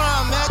those. Bro,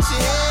 I'm at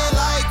your head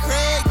like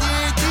Craig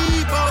did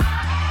Debo.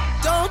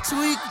 Don't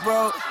tweak,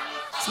 bro,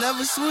 it's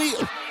never sweet.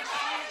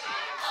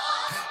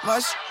 My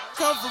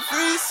come for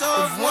free, so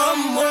if one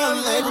more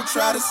label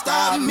try to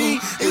stop me,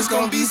 it's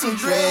gonna be some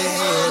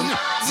dreadhead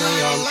in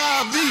your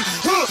lobby.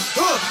 You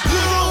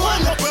don't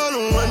want no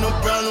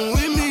problem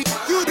with me.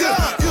 You don't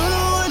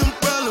want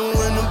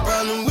no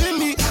problem with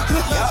me.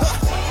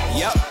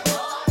 Yup.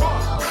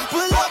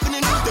 Pull up in the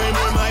new thing,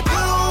 they might be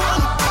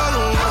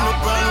no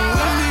problem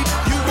with me.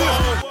 You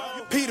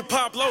will. Peter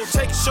Pablo,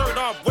 take your shirt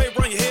off, wave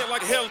around your head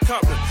like a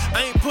helicopter.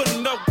 I ain't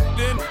putting no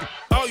in.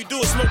 All you do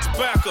is smoke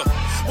tobacco.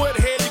 Where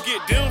the hell you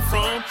get them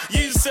from?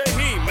 You say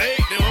he ain't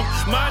made them.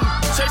 My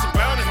chasing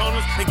bounty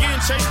hunters and getting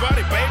chased by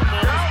their baby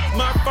mamas.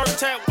 My first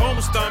tap on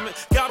my stomach,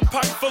 got a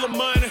pocket full of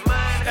money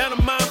and a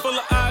mind full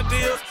of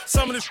ideas.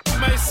 Some of this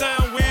may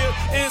sound weird.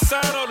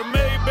 Inside of the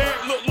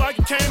Maybach look like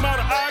it came out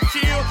of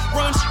IKEA.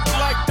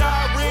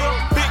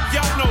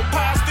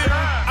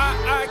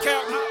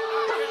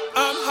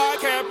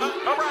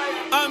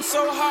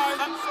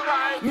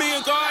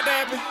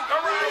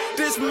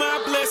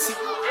 lesson.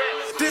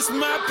 This is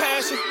my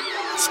passion.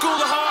 School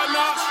of hard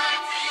knocks.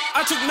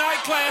 I took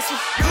night classes.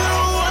 You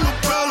don't want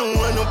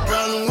no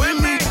problem with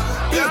me.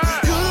 Yeah.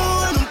 You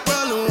don't want no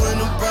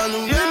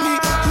problem with me.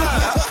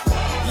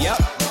 Yup.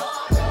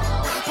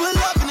 Pull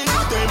up in the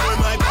new thing, boy,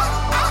 my.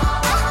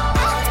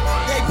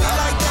 They be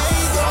like, there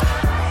you go.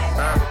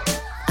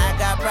 I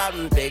got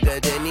problems bigger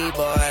than these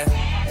boys.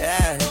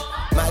 Yeah.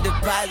 My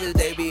deposits,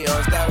 they be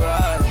on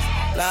steroids.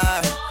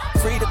 Lord,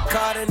 free the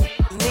Carter,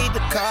 need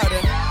the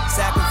Carter.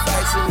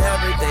 Sacrificing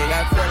everything,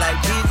 I feel like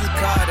Jesus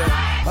Carter.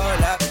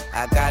 Hold up,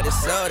 I got it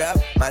sold up.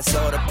 My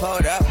soda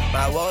pulled up,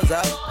 my woes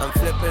up. I'm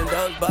flipping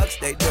those bucks,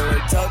 they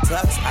doing toe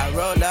tucks. I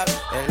roll up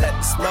and let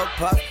the smoke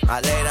puff. I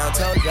lay down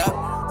toes up,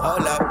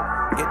 hold up.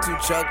 Get too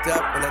choked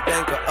up when I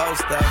think of old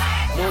stuff.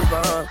 Move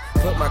on,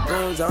 put my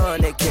goons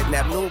on. They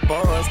kidnap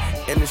newborns.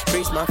 In the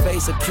streets, my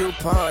face a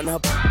coupon. Her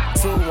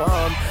too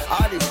warm.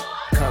 All these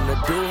come to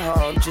do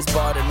harm. Just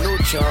bought a new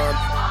charm.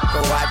 Go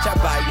watch, I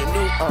buy your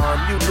new arm.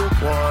 You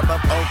lukewarm. I'm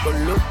Uncle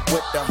Luke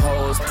with the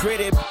hoes.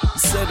 Pretty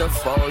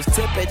centerfolds.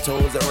 Tipping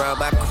toes around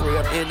my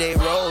crib. In they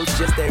rolls,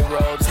 just they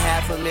robes.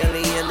 $500,000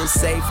 in the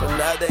safe,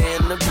 another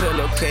in the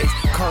pillowcase.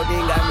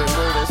 Codeine got me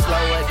moving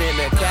slower than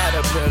a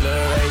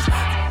caterpillar race.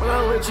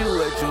 Wrong with you,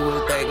 what you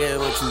was thinking,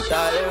 what you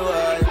thought it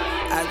was.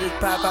 I just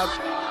pop out,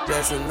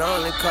 just and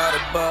only caught a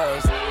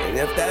buzz. And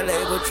if that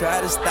label try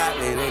to stop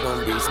me, they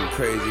gon' be some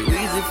crazy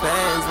Weezy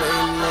fans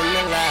waiting in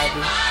the lobby.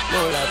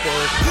 Know like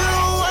that. You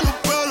don't want no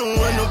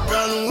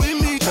problem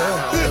with me. You don't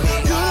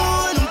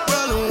want no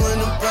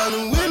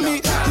problem with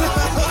me.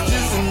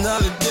 Just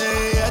another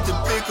day, I had to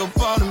pick up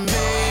all the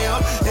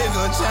mail. They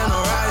gon' channel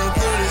riding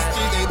through the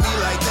street, they be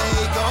like, there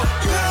you go.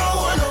 You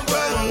don't want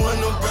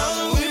no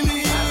problem with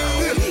me.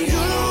 You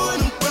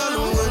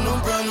don't want no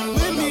problem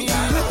with me.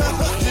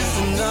 Just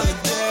another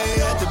day,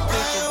 I had to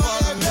pick up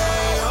all the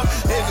mail.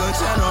 They gon'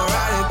 channel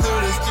riding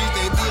through the street,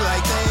 they be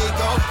like, there you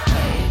go.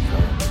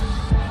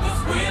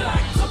 We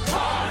like to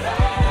party.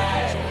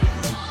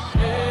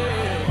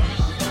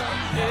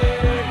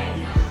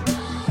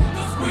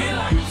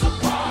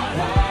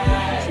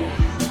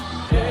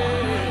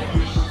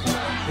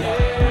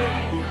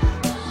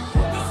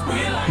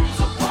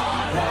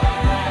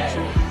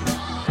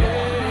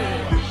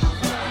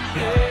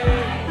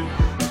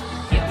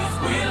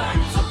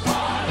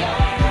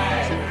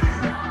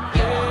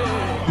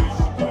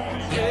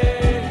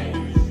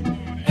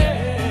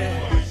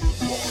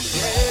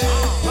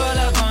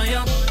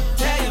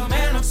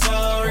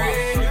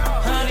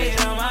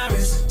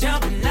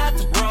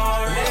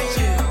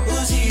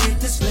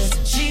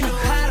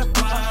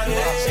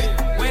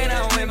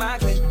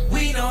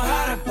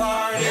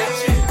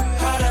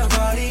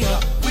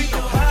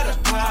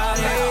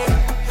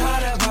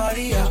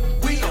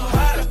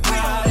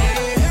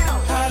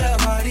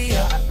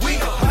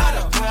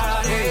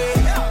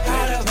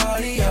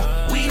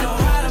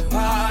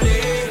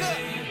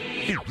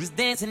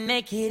 dancing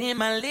naked in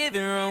my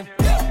living room.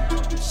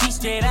 She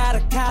straight out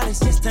of college,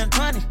 just turned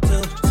 22.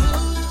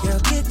 Girl,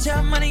 get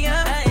your money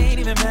up, I ain't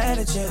even mad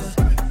at you.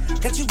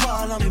 Got you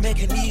all on me,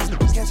 making these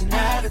niggas catch an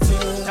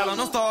attitude. Tell 'em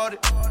don't start it,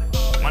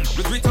 my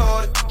niggas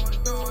retarded.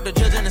 The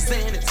judge and the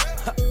sentence,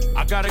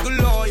 I got a good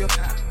lawyer.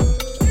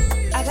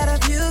 I got a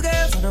few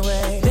girls on the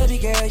way. Baby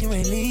girl, you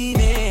ain't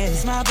leaving.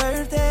 It's my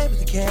birthday with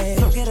the cake,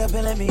 so get up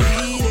and let me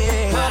eat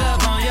it. Pull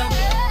up on your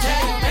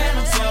tell you man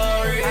I'm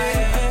sorry.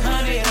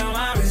 100 on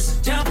my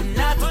wrist, jumping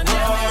out the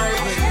bar.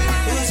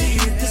 When she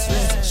hit the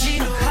switch, she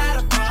know how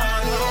to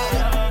party.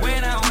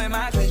 When I'm with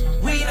my clique,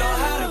 we know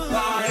how to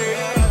party.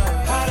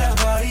 How to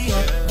party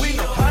up, we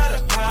know how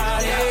to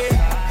party.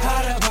 How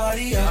to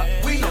party up,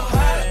 we know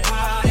how to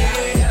party.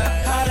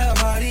 How to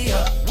party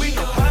up, we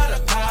know how to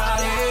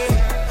party.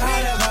 How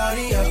to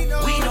party up,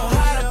 we know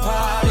how to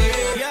party.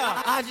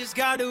 Yeah, I just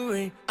got a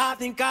ring, I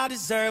think I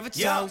deserve a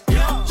toast.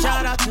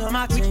 Shout out to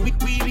my team, we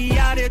be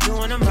out here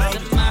doing the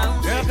most.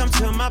 Girl, come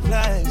to my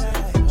place,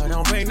 I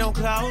don't break no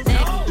clothes.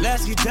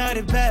 Let's get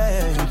dirty,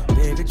 babe.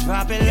 Baby,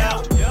 drop it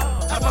low.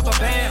 I pop a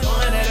band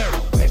on that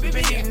earth. Baby,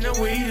 been eating the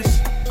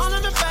weedest. All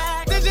in the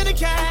bag, there's in the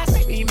cash.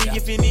 Meet me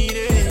if you need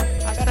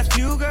it. I got a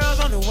few girls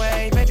on the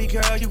way. Baby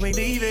girl, you ain't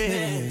leaving.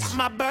 It's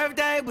my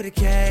birthday with a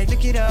cake.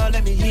 Look it up,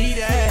 let me eat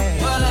it.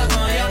 Pull up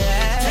on your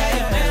tell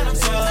you man I'm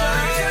sorry.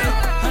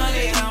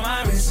 100 on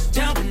my wrist,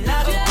 jumping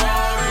out the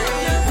bar.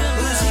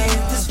 When she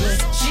hit the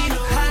switch, she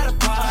know how to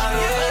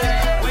party.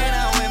 When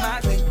I'm with my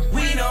clique,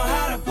 we know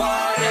how to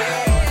party.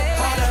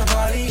 How to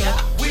party up,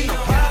 we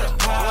know how to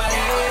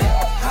party.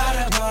 How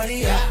to party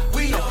up,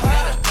 we know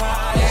how to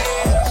party.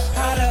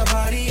 How to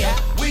party up,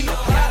 we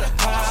know how to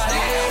party.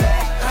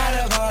 How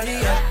to party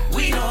up,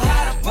 we know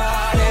how to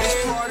party.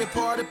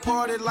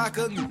 Party like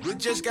a nigga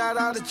just got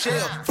out of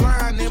jail.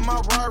 Flying in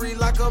my Rari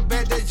like a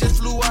bat that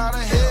just flew out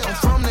of hell. I'm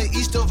from the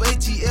east of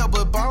ATL,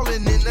 but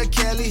ballin' in the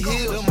Cali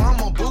Hills. The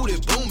mama booty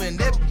booming,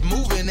 that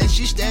moving and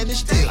she standing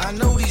still. I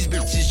know these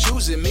bitches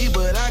choosing me,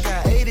 but I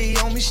got 80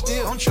 on me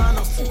still. I'm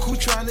tryna fuck who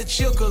tryna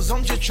chill, cause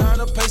I'm just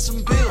tryna pay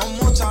some bills. I'm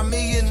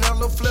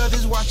multi-million-dollar flood,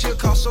 this watch here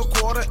cost a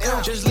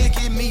 $250,000. Just look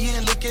at me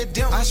and look at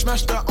them. I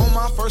smashed her on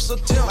my first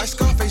attempt. Like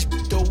Scarface,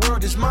 the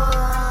world is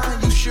mine,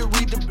 you should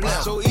read the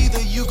blunt. So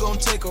either you gon'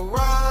 take a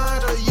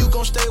ride or you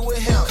gon' stay with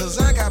him. Cause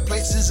I got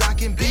places I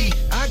can be,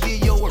 I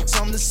get your work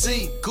something to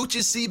see.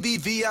 Gucci CB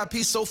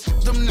VIP, so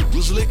them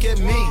niggas look at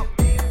me.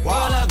 Roll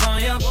up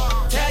on you,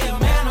 tell your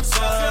man I'm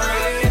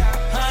sorry.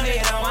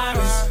 100 on my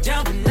wrist,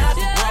 jumping out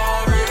the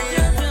glory.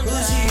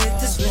 Gucci hit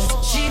the split,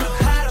 she know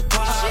how to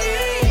party.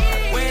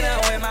 When I'm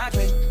with my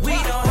clique, we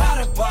know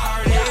how to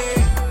party.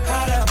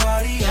 How to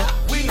party, yeah,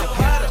 we know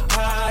how to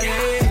party.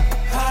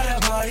 How to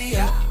party,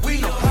 yeah, we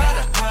know how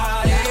to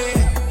party.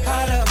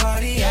 How to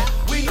party, yeah,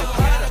 we know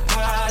how to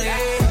party.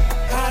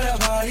 How to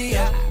party,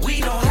 yeah, we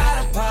know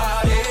how to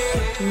party.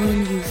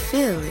 When you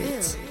feel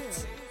it,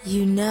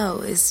 you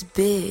know it's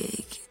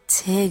big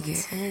Tigger.